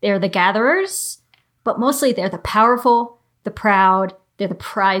they're the gatherers, but mostly they're the powerful, the proud, they're the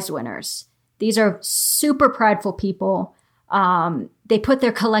prize winners. These are super prideful people. They put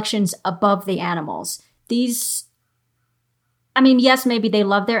their collections above the animals. Yes, maybe they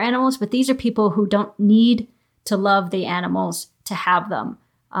love their animals, but these are people who don't need to love the animals to have them.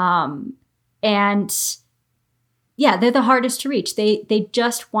 And yeah, they're the hardest to reach. They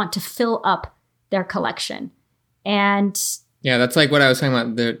just want to fill up their collection. And yeah, that's like what I was talking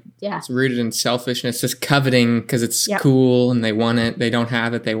about. It's rooted in selfishness, just coveting because it's cool and they want it. They don't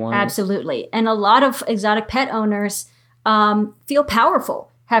have it, they want it. Absolutely. And a lot of exotic pet owners feel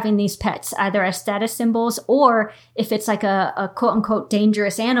powerful having these pets, either as status symbols, or if it's like a quote unquote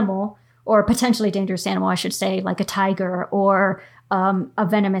dangerous animal, or potentially dangerous animal, I should say, like a tiger or a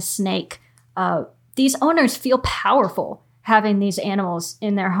venomous snake. These owners feel powerful having these animals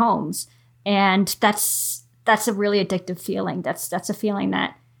in their homes. And that's a really addictive feeling. That's a feeling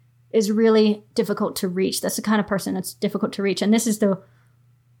that is really difficult to reach. That's the kind of person that's difficult to reach. And this is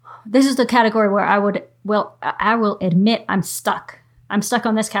the category where I will admit I'm stuck. I'm stuck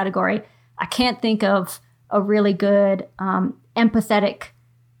on this category. I can't think of a really good empathetic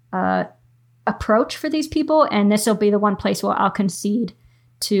approach for these people. And this will be the one place where I'll concede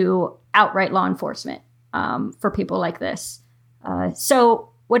to outright law enforcement for people like this. So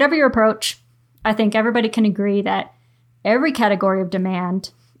whatever your approach, I think everybody can agree that every category of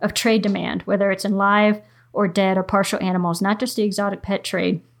trade demand, whether it's in live or dead or partial animals, not just the exotic pet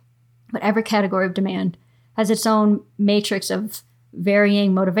trade, but every category of demand has its own matrix of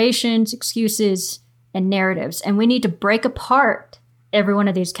varying motivations, excuses, and narratives. And we need to break apart every one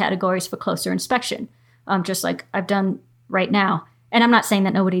of these categories for closer inspection, just like I've done right now. And I'm not saying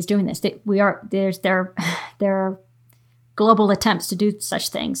that nobody's doing this. There are global attempts to do such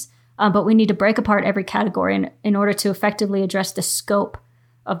things. But we need to break apart every category in order to effectively address the scope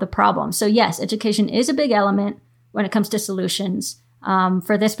of the problem. So yes, education is a big element when it comes to solutions.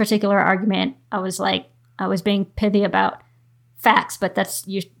 For this particular argument, I was being pithy about facts, but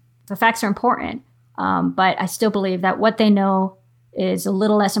the facts are important. But I still believe that what they know is a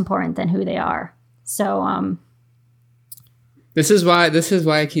little less important than who they are. So this is why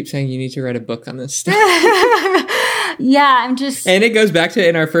I keep saying you need to write a book on this stuff. Yeah, I'm just... And it goes back to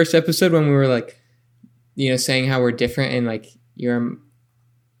in our first episode when we were like, saying how we're different and like you're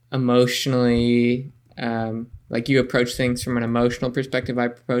emotionally, like you approach things from an emotional perspective. I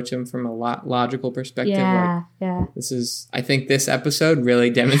approach them from a logical perspective. Yeah, I think this episode really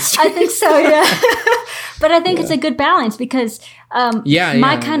demonstrates. I think so, yeah. But I think it's a good balance because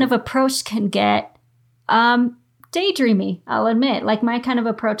my kind of approach can get daydreamy, I'll admit. Like my kind of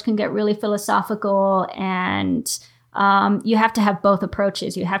approach can get really philosophical, and you have to have both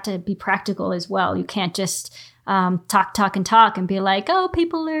approaches. You have to be practical as well. You can't just talk and be like, oh,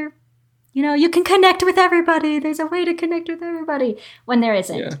 people are, you can connect with everybody. There's a way to connect with everybody, when there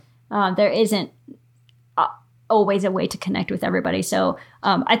isn't. Yeah. There isn't always a way to connect with everybody. So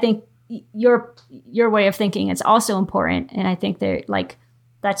I think your way of thinking is also important, and I think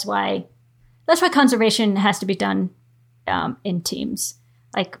that's why conservation has to be done in teams.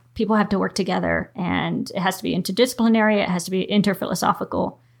 Like people have to work together, and it has to be interdisciplinary. It has to be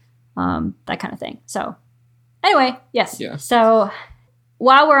interphilosophical, that kind of thing. So anyway, yes. Yeah. So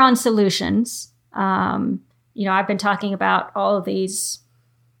while we're on solutions, I've been talking about all of these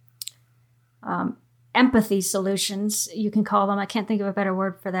empathy solutions, you can call them. I can't think of a better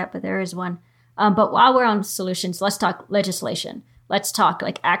word for that, but there is one. But while we're on solutions, let's talk legislation. Let's talk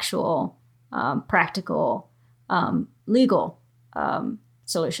like actual practical legal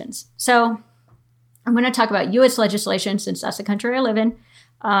solutions. So I'm going to talk about U.S. legislation since that's the country I live in,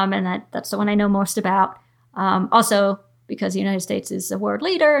 and that's the one I know most about. Also, because the United States is a world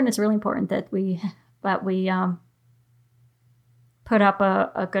leader, and it's really important that we put up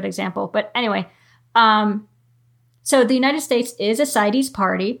a good example. But anyway, so the United States is a CITES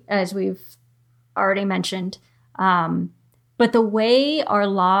party, as we've already mentioned. But the way our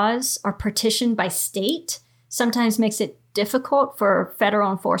laws are partitioned by state sometimes makes it difficult for federal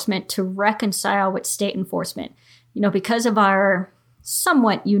enforcement to reconcile with state enforcement. Because of our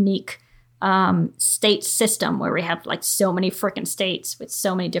somewhat unique state system where we have like so many freaking states with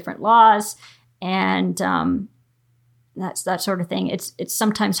so many different laws and that's that sort of thing. It's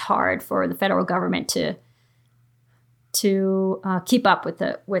sometimes hard for the federal government to keep up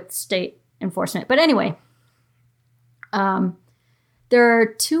with state enforcement. But anyway, there are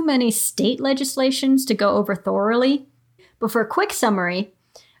too many state legislations to go over thoroughly. But for a quick summary,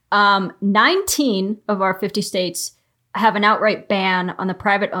 19 of our 50 states have an outright ban on the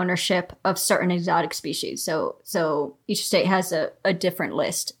private ownership of certain exotic species. So each state has a different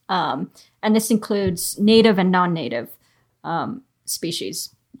list. And this includes native and non-native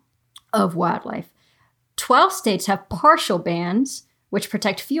species of wildlife. 12 states have partial bans, which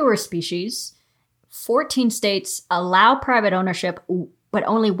protect fewer species. 14 states allow private ownership, but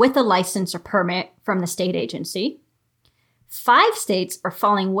only with a license or permit from the state agency. 5 states are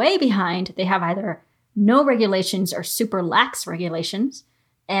falling way behind. They have either no regulations or super lax regulations.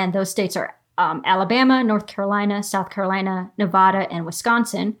 And those states are Alabama, North Carolina, South Carolina, Nevada, and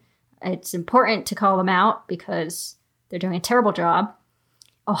Wisconsin. It's important to call them out because they're doing a terrible job.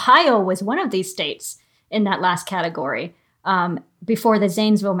 Ohio was one of these states in that last category before the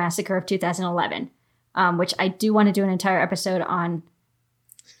Zanesville massacre of 2011, which I do want to do an entire episode on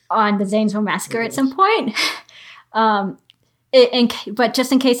the Zanesville massacre at some point. But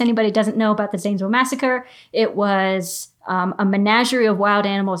just in case anybody doesn't know about the Zanesville massacre, it was a menagerie of wild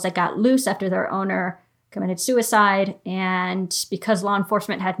animals that got loose after their owner committed suicide. And because law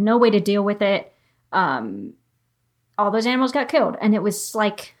enforcement had no way to deal with it, all those animals got killed. And it was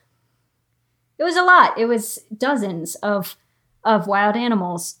it was a lot. It was dozens of wild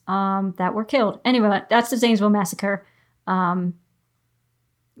animals that were killed. Anyway, that's the Zanesville massacre.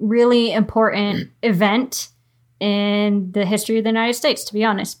 Really important event in the history of the United States, to be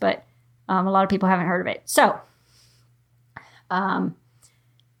honest, but a lot of people haven't heard of it. So,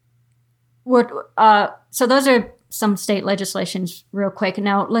 so those are some state legislations real quick.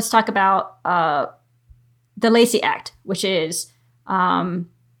 Now let's talk about the Lacey Act, which is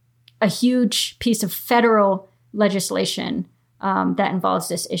a huge piece of federal legislation that involves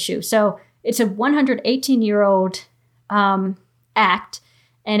this issue. So it's a 118-year-old act,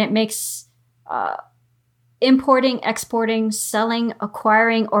 and it makes importing, exporting, selling,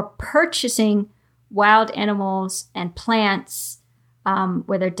 acquiring, or purchasing wild animals and plants,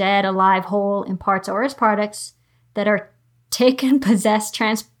 whether dead, alive, whole, in parts, or as products, that are taken, possessed,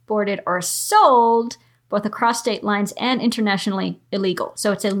 transported, or sold both across state lines and internationally illegal.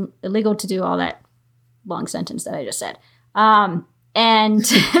 So it's illegal to do all that long sentence that I just said. And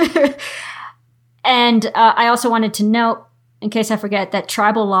I also wanted to note, in case I forget, that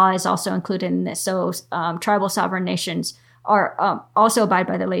tribal law is also included in this. So tribal sovereign nations are also abide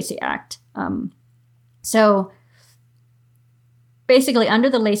by the Lacey Act. So basically, under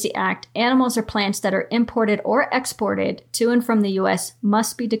the Lacey Act, animals or plants that are imported or exported to and from the U.S.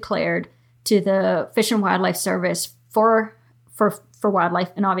 must be declared to the Fish and Wildlife Service for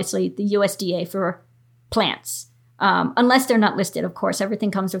wildlife, and obviously the USDA for plants. Unless they're not listed, of course. Everything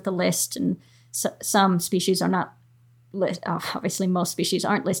comes with a list, and some species are not listed. Obviously, most species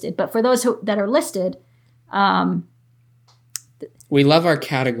aren't listed. But for those that are listed... we love our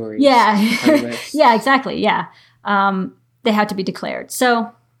categories. Yeah. Yeah, exactly. Yeah. They have to be declared.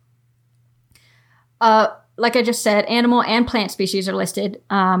 So, like I just said, animal and plant species are listed.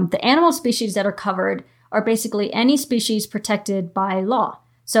 The animal species that are covered are basically any species protected by law.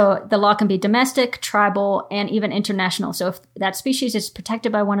 So the law can be domestic, tribal, and even international. So if that species is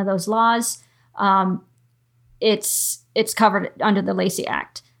protected by one of those laws, it's covered under the Lacey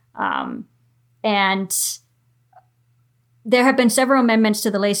Act. And there have been several amendments to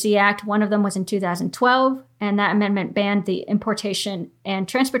the Lacey Act. One of them was in 2012, and that amendment banned the importation and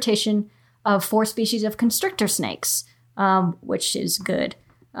transportation of 4 species of constrictor snakes, which is good.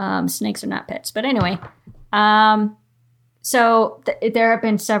 Snakes are not pets. But anyway, so there have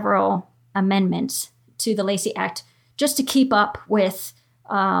been several amendments to the Lacey Act just to keep up with,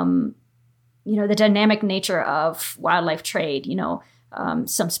 the dynamic nature of wildlife trade.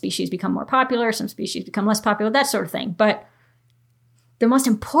 Some species become more popular, some species become less popular, that sort of thing. But the most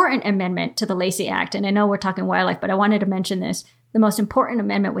important amendment to the Lacey Act, and I know we're talking wildlife, but I wanted to mention this. The most important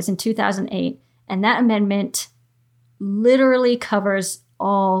amendment was in 2008, and that amendment literally covers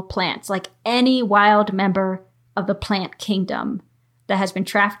all plants, like any wild member of the plant kingdom that has been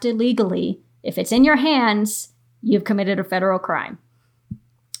trafficked illegally. If it's in your hands, you've committed a federal crime.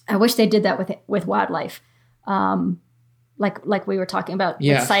 I wish they did that with wildlife. Like we were talking about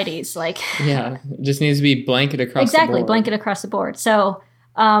with CITES. It just needs to be blanket across the board. Exactly, blanket across the board. So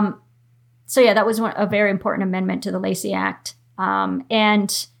that was a very important amendment to the Lacey Act.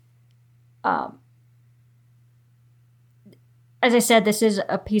 As I said, this is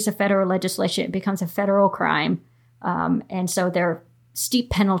a piece of federal legislation. It becomes a federal crime. And so there are steep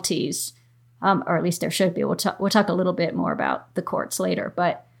penalties, or at least there should be. We'll talk a little bit more about the courts later.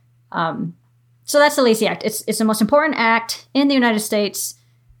 But so that's the Lacey Act. It's the most important act in the United States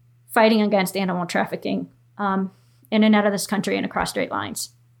fighting against animal trafficking in and out of this country and across state lines.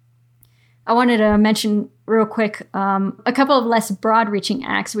 I wanted to mention real quick a couple of less broad-reaching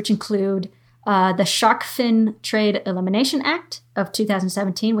acts, which include the Shark Fin Trade Elimination Act of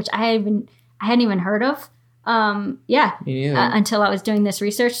 2017, which I hadn't even heard of. Until I was doing this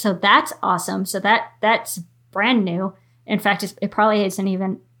research. So that's awesome. So that's brand new. In fact, it probably hasn't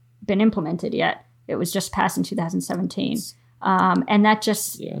even been implemented yet. It was just passed in 2017. And that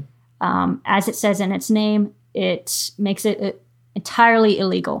just, as it says in its name, it makes it entirely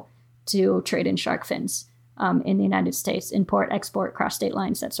illegal to trade in shark fins in the United States, import, export, cross state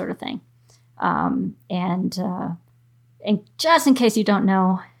lines, that sort of thing. And just in case you don't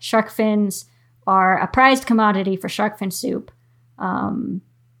know, shark fins are a prized commodity for shark fin soup,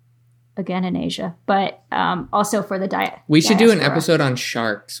 again in Asia, but also for the diet. We should do an episode on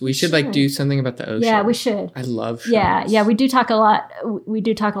sharks. We should do something about the ocean. Yeah, we should. I love sharks. Yeah. We do talk a lot. We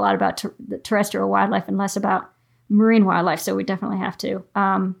do talk a lot about the terrestrial wildlife and less about marine wildlife. So we definitely have to.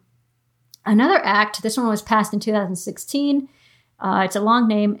 Another act. This one was passed in 2016. It's a long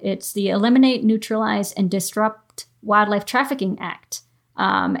name. It's the Eliminate, Neutralize, and Disrupt Wildlife Trafficking Act.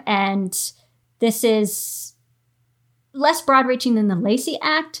 And this is less broad-reaching than the Lacey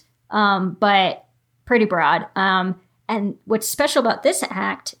Act, but pretty broad. And what's special about this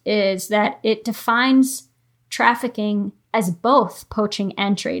act is that it defines trafficking as both poaching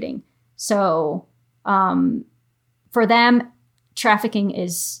and trading. So for them, trafficking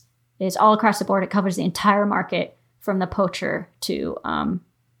is all across the board. It covers the entire market from the poacher to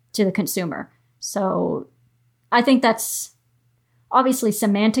the consumer. So I think that's obviously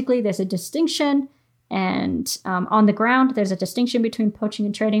semantically there's a distinction, and on the ground there's a distinction between poaching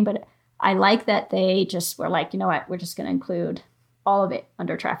and trading. But I like that they just were like, you know what, we're just going to include all of it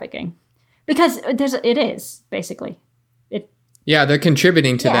under trafficking because it is basically it. Yeah, they're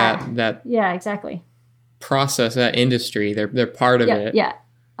contributing to that. Yeah, exactly. Process, that industry. They're part of it. Yeah.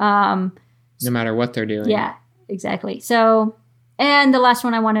 No matter what they're doing. Yeah, exactly. So, and the last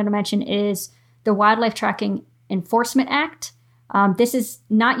one I wanted to mention is the Wildlife Tracking Enforcement Act. This is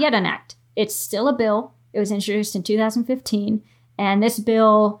not yet an act. It's still a bill. It was introduced in 2015. And this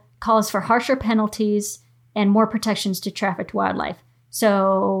bill calls for harsher penalties and more protections to trafficked wildlife.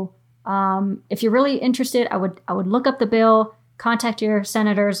 So if you're really interested, I would look up the bill, contact your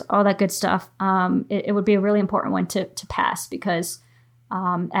senators, all that good stuff. It would be a really important one to pass because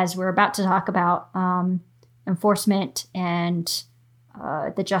as we're about to talk about enforcement and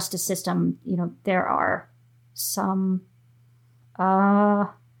the justice system, there are some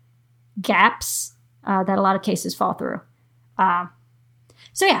gaps that a lot of cases fall through.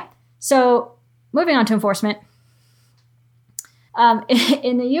 So moving on to enforcement.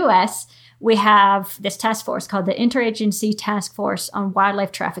 In the U.S., we have this task force called the Interagency Task Force on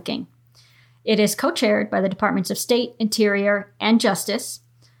Wildlife Trafficking. It is co-chaired by the Departments of State, Interior, and Justice,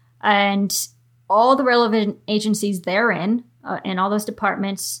 and all the relevant agencies therein, in all those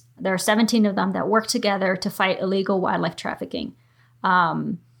departments, there are 17 of them that work together to fight illegal wildlife trafficking.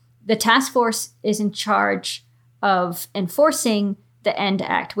 The task force is in charge of enforcing the END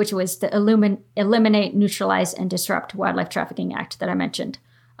Act, which was the Eliminate, Neutralize, and Disrupt Wildlife Trafficking Act that I mentioned.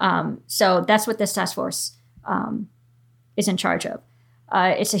 So that's what this task force is in charge of.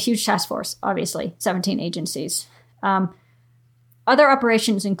 It's a huge task force, obviously, 17 agencies. Other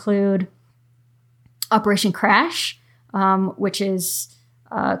operations include Operation Crash, which is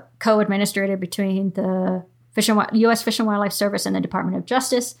co-administrated between the U.S. Fish and Wildlife Service and the Department of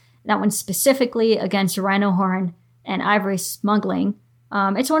Justice. That one's specifically against rhino horn and ivory smuggling.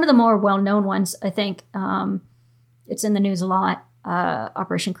 It's one of the more well-known ones, I think. It's in the news a lot,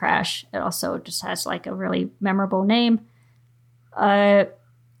 Operation Crash. It also just has like a really memorable name.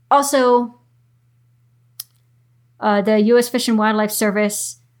 Also, the U.S. Fish and Wildlife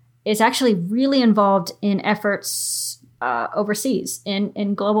Service is actually really involved in efforts overseas,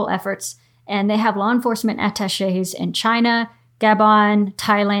 in global efforts. And they have law enforcement attaches in China, Gabon,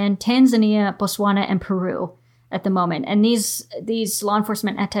 Thailand, Tanzania, Botswana, and Peru at the moment. And these law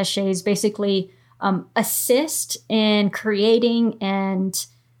enforcement attaches basically assist in creating and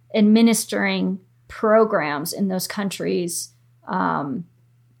administering programs in those countries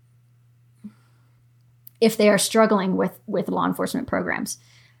if they are struggling with law enforcement programs.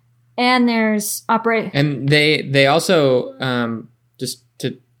 And there's And they also, just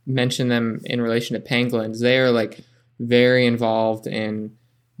to mention them in relation to pangolins, they are like very involved in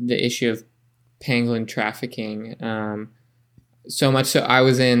the issue of pangolin trafficking. So much so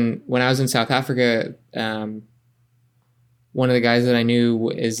when I was in South Africa, one of the guys that I knew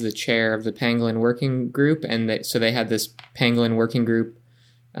is the chair of the pangolin working group. And so they had this pangolin working group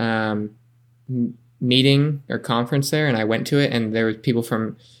meeting or conference there, and I went to it, and there were people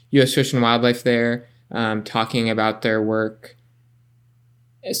from U.S. Fish and Wildlife there talking about their work,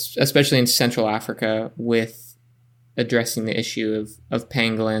 especially in Central Africa, with addressing the issue of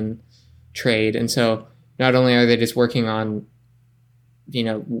pangolin trade. And so not only are they just working on,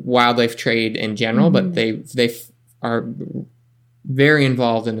 wildlife trade in general, but they are very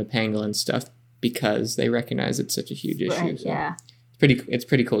involved in the pangolin stuff because they recognize it's such a huge issue. Right, so yeah. It's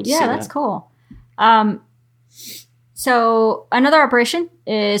pretty cool to see that. Yeah, that's cool. So another operation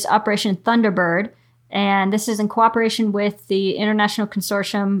is Operation Thunderbird, and this is in cooperation with the International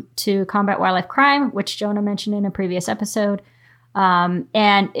Consortium to Combat Wildlife Crime, which Jonah mentioned in a previous episode.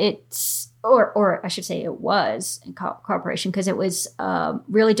 And it's, or I should say it was in cooperation, because it was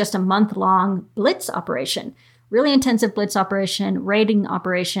really just a month-long blitz operation, really intensive blitz operation, raiding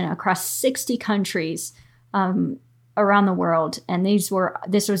operation across 60 countries around the world. And this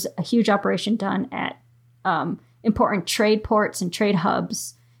was a huge operation done at important trade ports and trade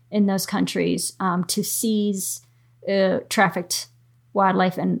hubs in those countries to seize trafficked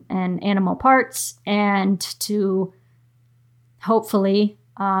wildlife and animal parts, and to hopefully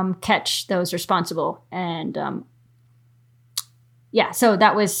catch those responsible. And so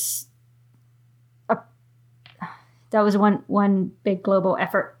that was one big global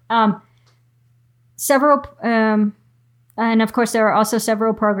effort. And of course, there are also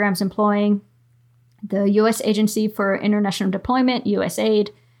several programs employing the U.S. Agency for International Deployment, USAID,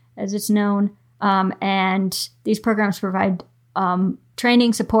 as it's known. And these programs provide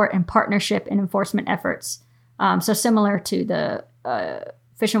training, support, and partnership in enforcement efforts. So similar to the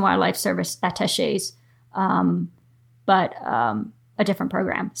Fish and Wildlife Service attaches, but a different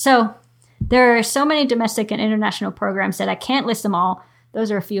program. So there are so many domestic and international programs that I can't list them all.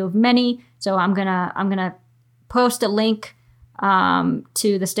 Those are a few of many. So I'm gonna post a link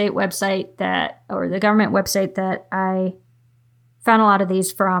to the state website or the government website that I found a lot of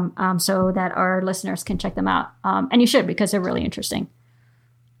these from, so that our listeners can check them out. And you should, because they're really interesting.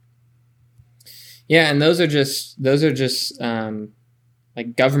 Yeah, and those are just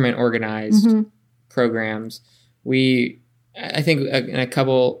like government organized programs. I think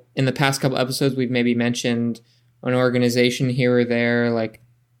in the past couple episodes, we've maybe mentioned an organization here or there, like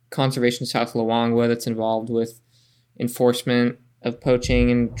Conservation South Luangwa, that's involved with enforcement of poaching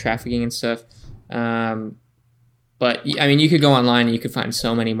and trafficking and stuff. But I mean, you could go online and you could find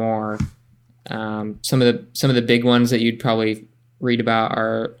so many more. Some of the big ones that you'd probably read about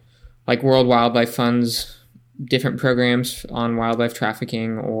are like World Wildlife Fund's different programs on wildlife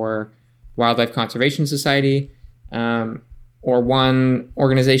trafficking, or Wildlife Conservation Society, or one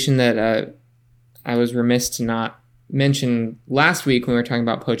organization that I was remiss to not mention last week when we were talking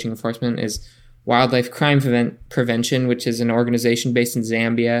about poaching enforcement is Wildlife Crime Prevention, which is an organization based in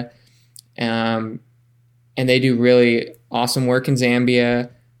Zambia. And they do really awesome work in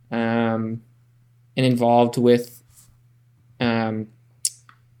Zambia, and involved with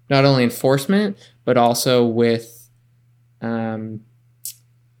not only enforcement, but also with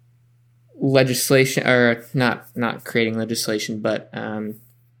legislation, or not creating legislation, but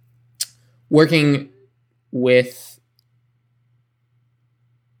working with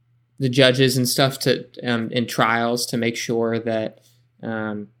the judges and stuff to in trials to make sure that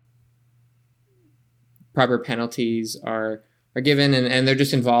proper penalties are given, and they're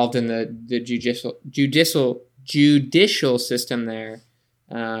just involved in the judicial system there,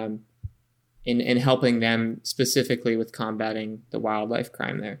 in helping them specifically with combating the wildlife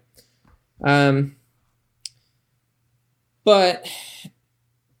crime there. But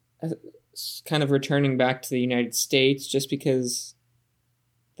kind of returning back to the United States, just because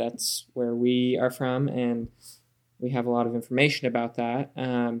that's where we are from, and we have a lot of information about that.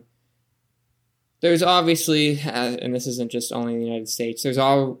 There's obviously, and this isn't just only in the United States, there's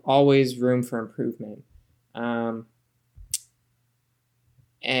always room for improvement.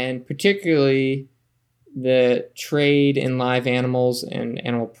 And particularly the trade in live animals and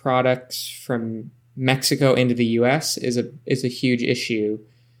animal products from Mexico into the U.S. is a huge issue,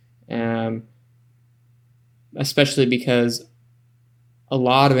 especially because a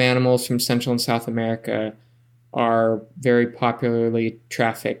lot of animals from Central and South America are very popularly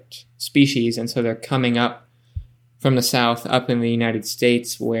trafficked species, and so they're coming up from the South up in the United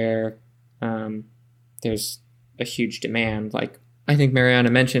States where there's a huge demand. Like I think Mariana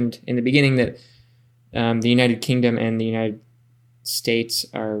mentioned in the beginning that the United Kingdom and the United States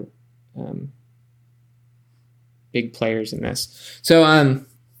are big players in this. So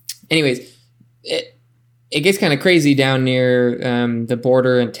anyways, it gets kind of crazy down near the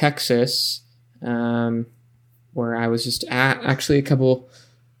border in Texas, where I was just at actually a couple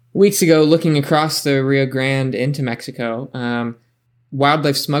weeks ago looking across the Rio Grande into Mexico.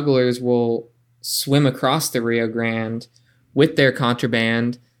 Wildlife smugglers will swim across the Rio Grande with their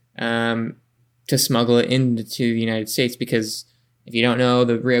contraband to smuggle it into the United States, because if you don't know,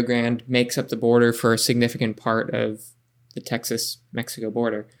 the Rio Grande makes up the border for a significant part of the Texas-Mexico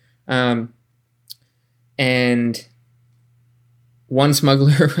border. And one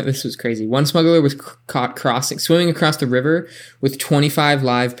smuggler, this was crazy. One smuggler was caught swimming across the river with 25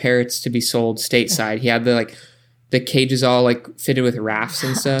 live parrots to be sold stateside. He had the cages all fitted with rafts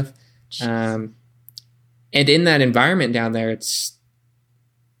and stuff. And in that environment down there, it's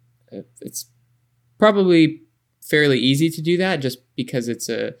probably fairly easy to do that, just because it's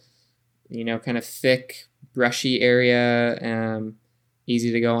a kind of thick, brushy area,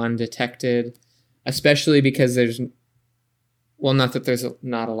 easy to go undetected, especially because there's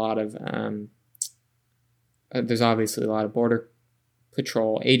not a lot of there's obviously a lot of border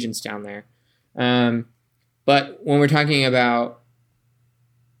patrol agents down there, but when we're talking about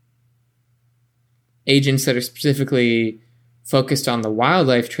agents that are specifically focused on the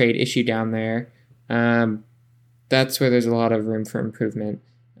wildlife trade issue down there, that's where there's a lot of room for improvement,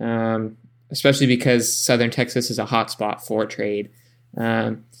 especially because Southern Texas is a hotspot for trade.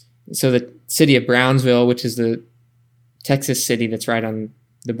 So the city of Brownsville, which is the Texas city that's right on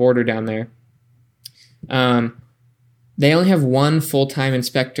the border down there, they only have one full-time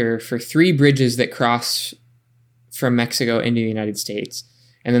inspector for 3 bridges that cross from Mexico into the United States.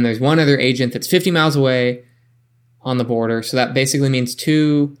 And then there's one other agent that's 50 miles away on the border. So that basically means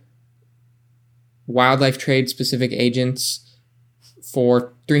 2 wildlife trade specific agents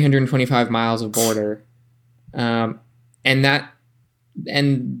for 325 miles of border. And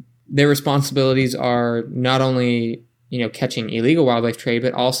their responsibilities are not only, catching illegal wildlife trade,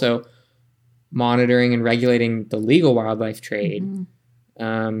 but also monitoring and regulating the legal wildlife trade.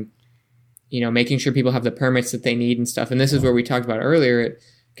 Mm-hmm. Making sure people have the permits that they need and stuff. And this is where we talked about earlier. It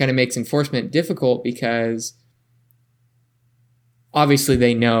kind of makes enforcement difficult because obviously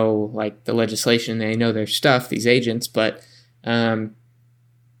they know the legislation, they know their stuff, these agents, but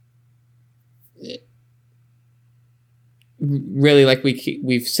really,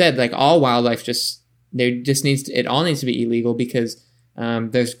 we've said, all wildlife it all needs to be illegal, because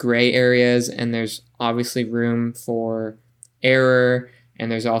there's gray areas and there's obviously room for error,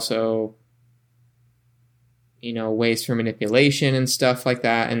 and there's also ways for manipulation and stuff like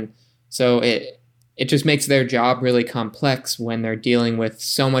that. And so it just makes their job really complex when they're dealing with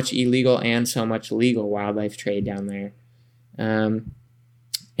so much illegal and so much legal wildlife trade down there, and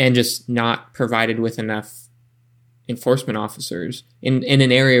just not provided with enough enforcement officers in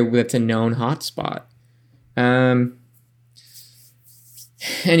an area that's a known hotspot.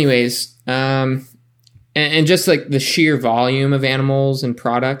 Anyways, and just the sheer volume of animals and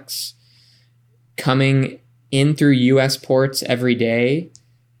products coming in through U.S. ports every day,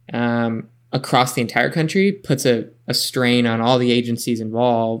 across the entire country, puts a strain on all the agencies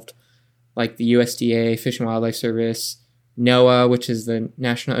involved, like the USDA, Fish and Wildlife Service, NOAA, which is the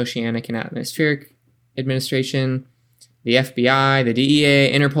National Oceanic and Atmospheric Administration, the FBI, the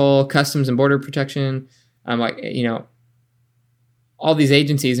DEA, Interpol, Customs and Border Protection, all these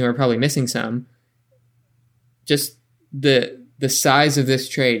agencies, and we're probably missing some. Just the size of this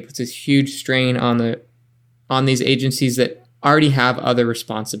trade puts this huge strain on these agencies that already have other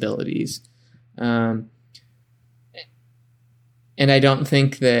responsibilities. And I don't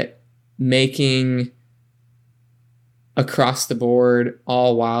think that making across the board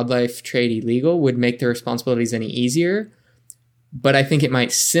all wildlife trade illegal would make their responsibilities any easier, but I think it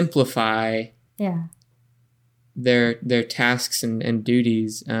might simplify their tasks and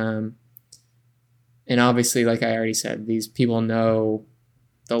duties. and obviously, like I already said, these people know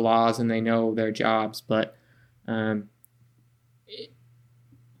the laws and they know their jobs, but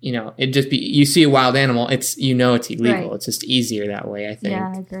it just be, you see a wild animal, it's it's illegal. Right. It's just easier that way, I think.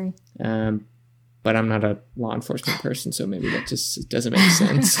 Yeah, I agree. But I'm not a law enforcement person, so maybe that just doesn't make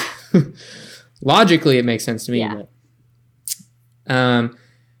sense. Logically, it makes sense to me. Yeah. But,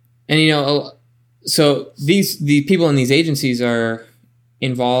 so the people in these agencies are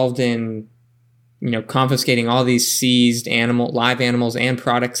involved in, confiscating all these seized live animals and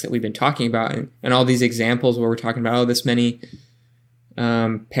products that we've been talking about, and all these examples where we're talking about, this many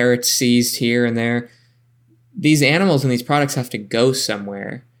parrots seized here and there. These animals and these products have to go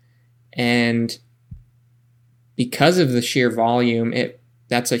somewhere, and because of the sheer volume,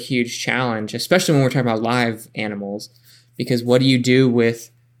 that's a huge challenge, especially when we're talking about live animals. Because what do you do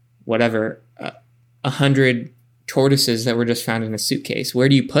with 100 tortoises that were just found in a suitcase? Where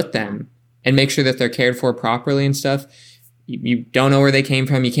do you put them and make sure that they're cared for properly and stuff? You don't know where they came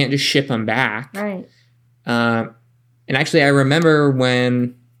from. You can't just ship them back. Right. And actually, I remember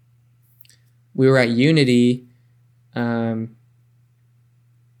when we were at Unity, and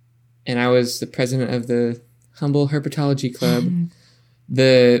I was the president of the Humble Herpetology Club,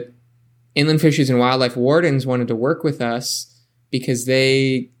 the Inland Fisheries and Wildlife Wardens wanted to work with us because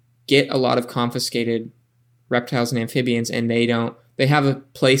they get a lot of confiscated reptiles and amphibians, and they have a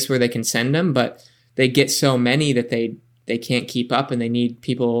place where they can send them, but they get so many that they can't keep up, and they need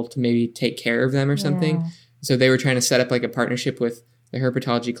people to maybe take care of them or something. Yeah. So they were trying to set up like a partnership with the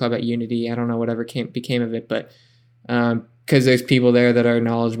Herpetology Club at Unity. I don't know whatever became of it, but because there's people there that are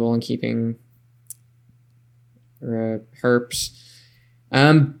knowledgeable in keeping herps,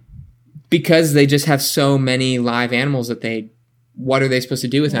 because they just have so many live animals that what are they supposed to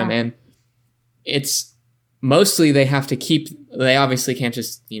do with them? And it's mostly they obviously can't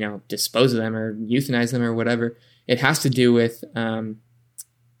just, dispose of them or euthanize them or whatever. It has to do with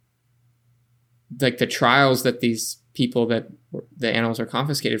like the trials that these people that the animals are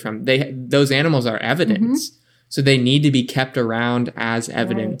confiscated from. Those animals are evidence. Mm-hmm. So they need to be kept around as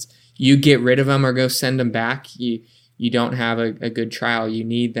evidence. Right. You get rid of them or go send them back, you don't have a good trial. You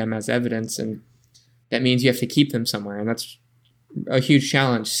need them as evidence, and that means you have to keep them somewhere, and that's a huge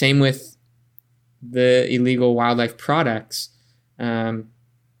challenge. Same with the illegal wildlife products. Many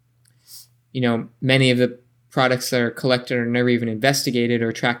of the products that are collected are never even investigated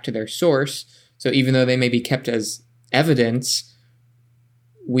or tracked to their source. So even though they may be kept as evidence,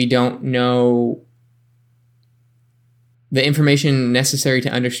 we don't know the information necessary to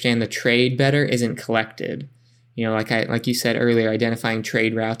understand the trade better isn't collected. Like you said earlier, identifying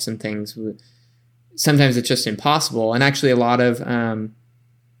trade routes and things. Sometimes it's just impossible. And actually, a lot of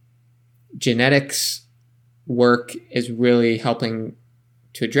genetics work is really helping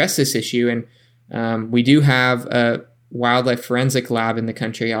to address this issue. And we do have a wildlife forensic lab in the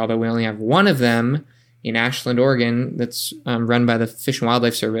country, although we only have one of them in Ashland, Oregon, that's run by the Fish and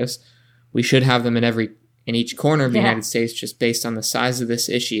Wildlife Service. We should have them in each corner of the United States, just based on the size of this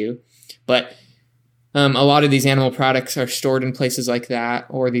issue. But a lot of these animal products are stored in places like that,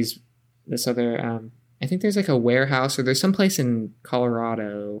 or this other, I think there's like a warehouse, or there's some place in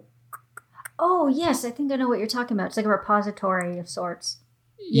Colorado. Oh, yes. I think I know what you're talking about. It's like a repository of sorts.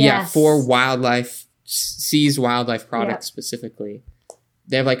 Yeah, for seized wildlife products specifically.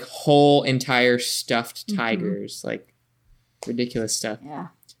 They have like whole entire stuffed tigers, like ridiculous stuff. Yeah.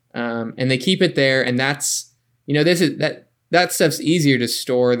 And they keep it there, and that's, that stuff's easier to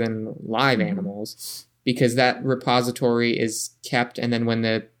store than live animals, because that repository is kept, and then when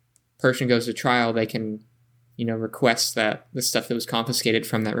the person goes to trial, they can, request that the stuff that was confiscated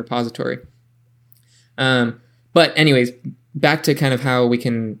from that repository. But anyways, back to kind of how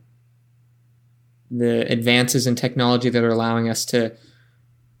the advances in technology that are allowing us to,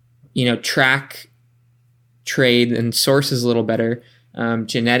 track trade and sources a little better.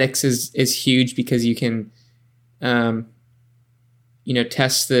 Genetics is huge, because you can,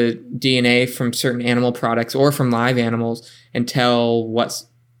 test the DNA from certain animal products or from live animals and tell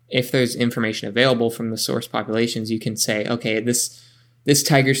if there's information available from the source populations. You can say, okay, this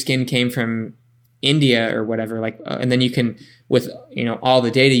tiger skin came from India or whatever, and then you can, with all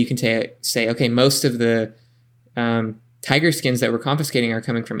the data, you can say, okay, most of the tiger skins that we're confiscating are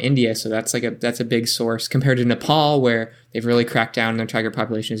coming from India, so that's a big source compared to Nepal, where they've really cracked down and their tiger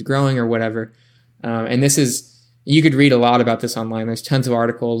population is growing or whatever. And you could read a lot about this online. There's tons of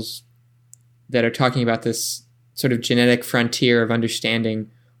articles that are talking about this sort of genetic frontier of understanding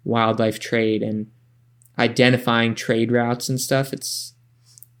wildlife trade and identifying trade routes and stuff. It's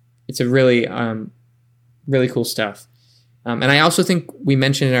a really, really cool stuff. And I also think we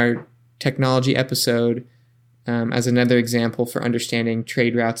mentioned in our technology episode as another example for understanding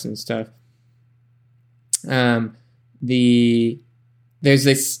trade routes and stuff. There's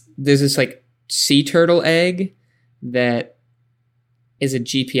this like sea turtle egg that is a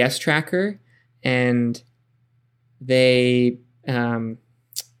GPS tracker, and they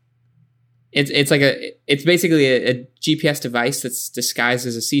it's basically a GPS device that's disguised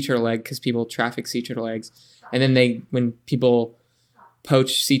as a sea turtle egg, because people traffic sea turtle eggs, and then when people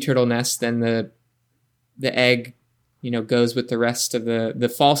poach sea turtle nests, then the egg, goes with the rest of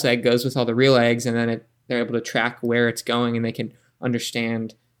the false egg goes with all the real eggs, and then they're able to track where it's going, and they can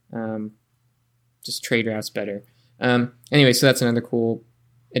understand just trade routes better. Anyway, so that's another cool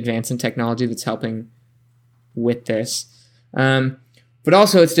advance in technology that's helping with this. But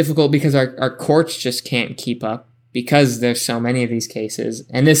also it's difficult because our courts just can't keep up, because there's so many of these cases.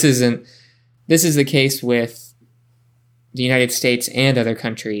 And this is the case with the United States and other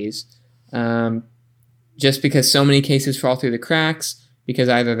countries. Just because so many cases fall through the cracks, because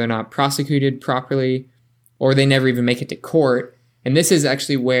either they're not prosecuted properly or they never even make it to court. And this is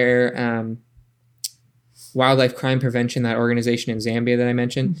actually where Wildlife Crime Prevention, that organization in Zambia that I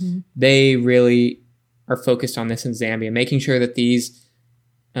mentioned, they really are focused on this in Zambia, making sure that these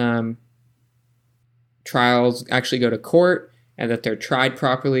trials actually go to court, and that they're tried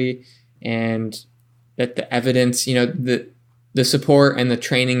properly, and that the evidence, the support and the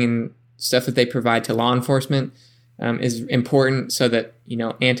training and stuff that they provide to law enforcement is important, so that,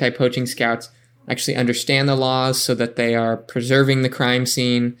 anti-poaching scouts actually understand the laws, so that they are preserving the crime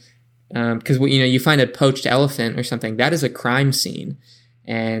scene. Because, you find a poached elephant or something, that is a crime scene.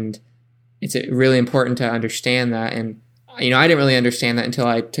 And it's really important to understand that. And, I didn't really understand that until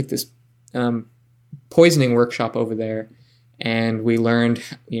I took this poisoning workshop over there. And we learned,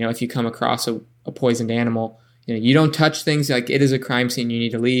 if you come across a poisoned animal, you don't touch things. Like, it is a crime scene. You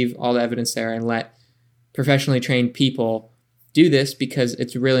need to leave all the evidence there and let professionally trained people do this, because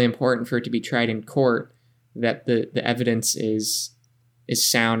it's really important for it to be tried in court, that the evidence is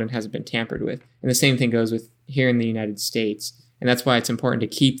sound and hasn't been tampered with. And the same thing goes with here in the United States. And that's why it's important to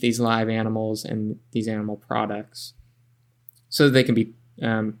keep these live animals and these animal products, so that they can be,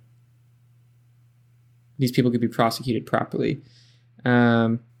 these people could be prosecuted properly.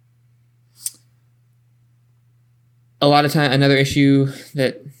 A lot of time, another issue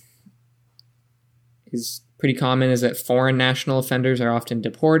that is pretty common is that foreign national offenders are often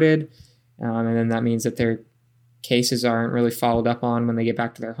deported. And then that means that their cases aren't really followed up on when they get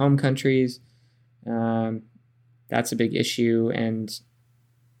back to their home countries. That's a big issue, and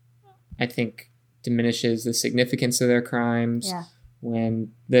I think diminishes the significance of their crimes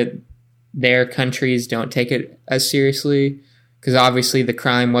when their countries don't take it as seriously, because obviously the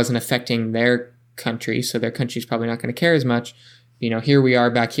crime wasn't affecting their country, so their country's probably not going to care as much. Here we are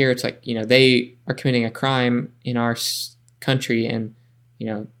back here, it's like, they are committing a crime in our country and,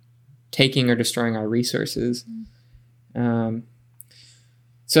 taking or destroying our resources.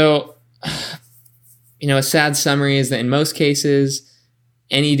 So, a sad summary is that in most cases,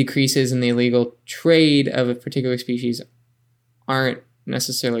 any decreases in the illegal trade of a particular species aren't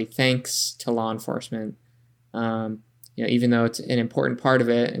necessarily thanks to law enforcement. Even though it's an important part of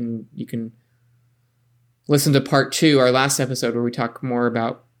it, and you can listen to part 2, our last episode, where we talk more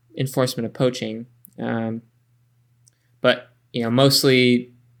about enforcement of poaching. But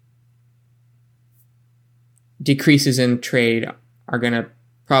mostly decreases in trade are going to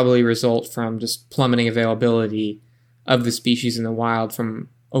probably result from just plummeting availability of the species in the wild from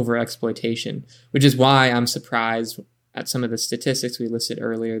overexploitation, which is why I'm surprised at some of the statistics we listed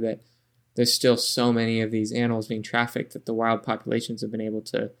earlier, that there's still so many of these animals being trafficked, that the wild populations have been able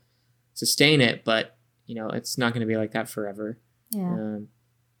to sustain it. But, it's not going to be like that forever.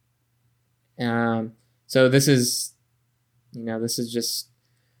 So this is just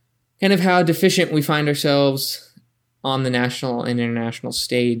kind of how deficient we find ourselves on the national and international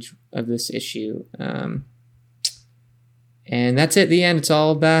stage of this issue. And that's it, the end. It's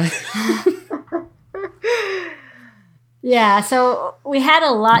all bad. Yeah, so we had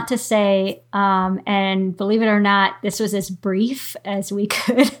a lot to say, and believe it or not, this was as brief as we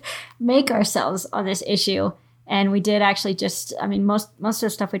could make ourselves on this issue. And we did actually most of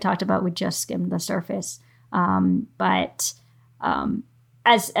the stuff we talked about, we just skimmed the surface. But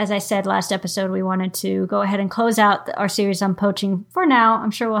as I said last episode, we wanted to go ahead and close out our series on poaching for now.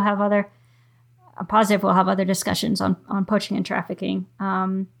 I'm sure we'll have other discussions on poaching and trafficking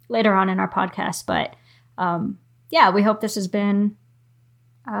later on in our podcast. But we hope this has been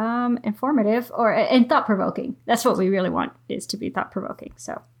informative and thought-provoking. That's what we really want, is to be thought-provoking.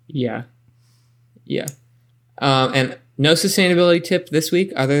 So yeah. And no sustainability tip this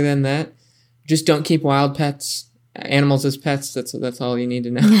week other than that. Just don't keep wild animals as pets. That's all you need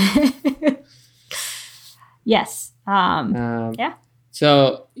to know. Yes. Yeah.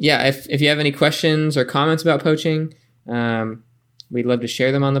 So yeah, if you have any questions or comments about poaching, we'd love to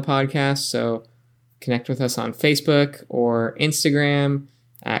share them on the podcast. So connect with us on Facebook or Instagram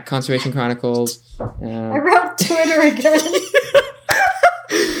at Conservation Chronicles. I wrote Twitter again.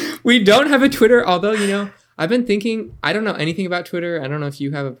 We don't have a Twitter, although, I've been thinking, I don't know anything about Twitter. I don't know if you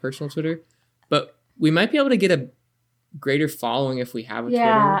have a personal Twitter, but we might be able to get a greater following if we have a Twitter.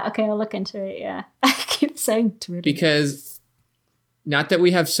 Yeah, okay, I'll look into it, yeah. I keep saying Twitter. Because not that we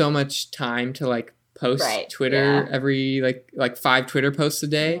have so much time to post Twitter every like 5 Twitter posts a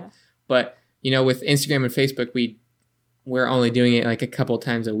day, but with Instagram and Facebook we're only doing it a couple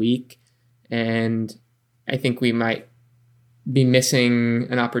times a week, and I think we might be missing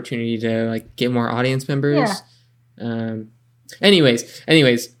an opportunity to get more audience members. Yeah. Anyways,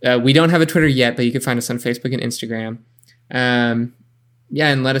 we don't have a Twitter yet, but you can find us on Facebook and Instagram. And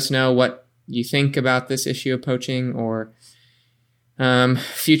let us know what you think about this issue of poaching, or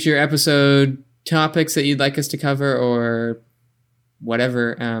future episode topics that you'd like us to cover, or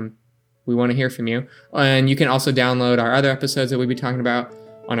whatever. We want to hear from you. And you can also download our other episodes that we'll be talking about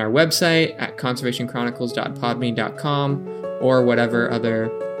on our website at conservationchronicles.podbean.com, or whatever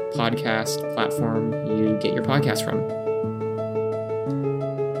other podcast platform you get your podcast from.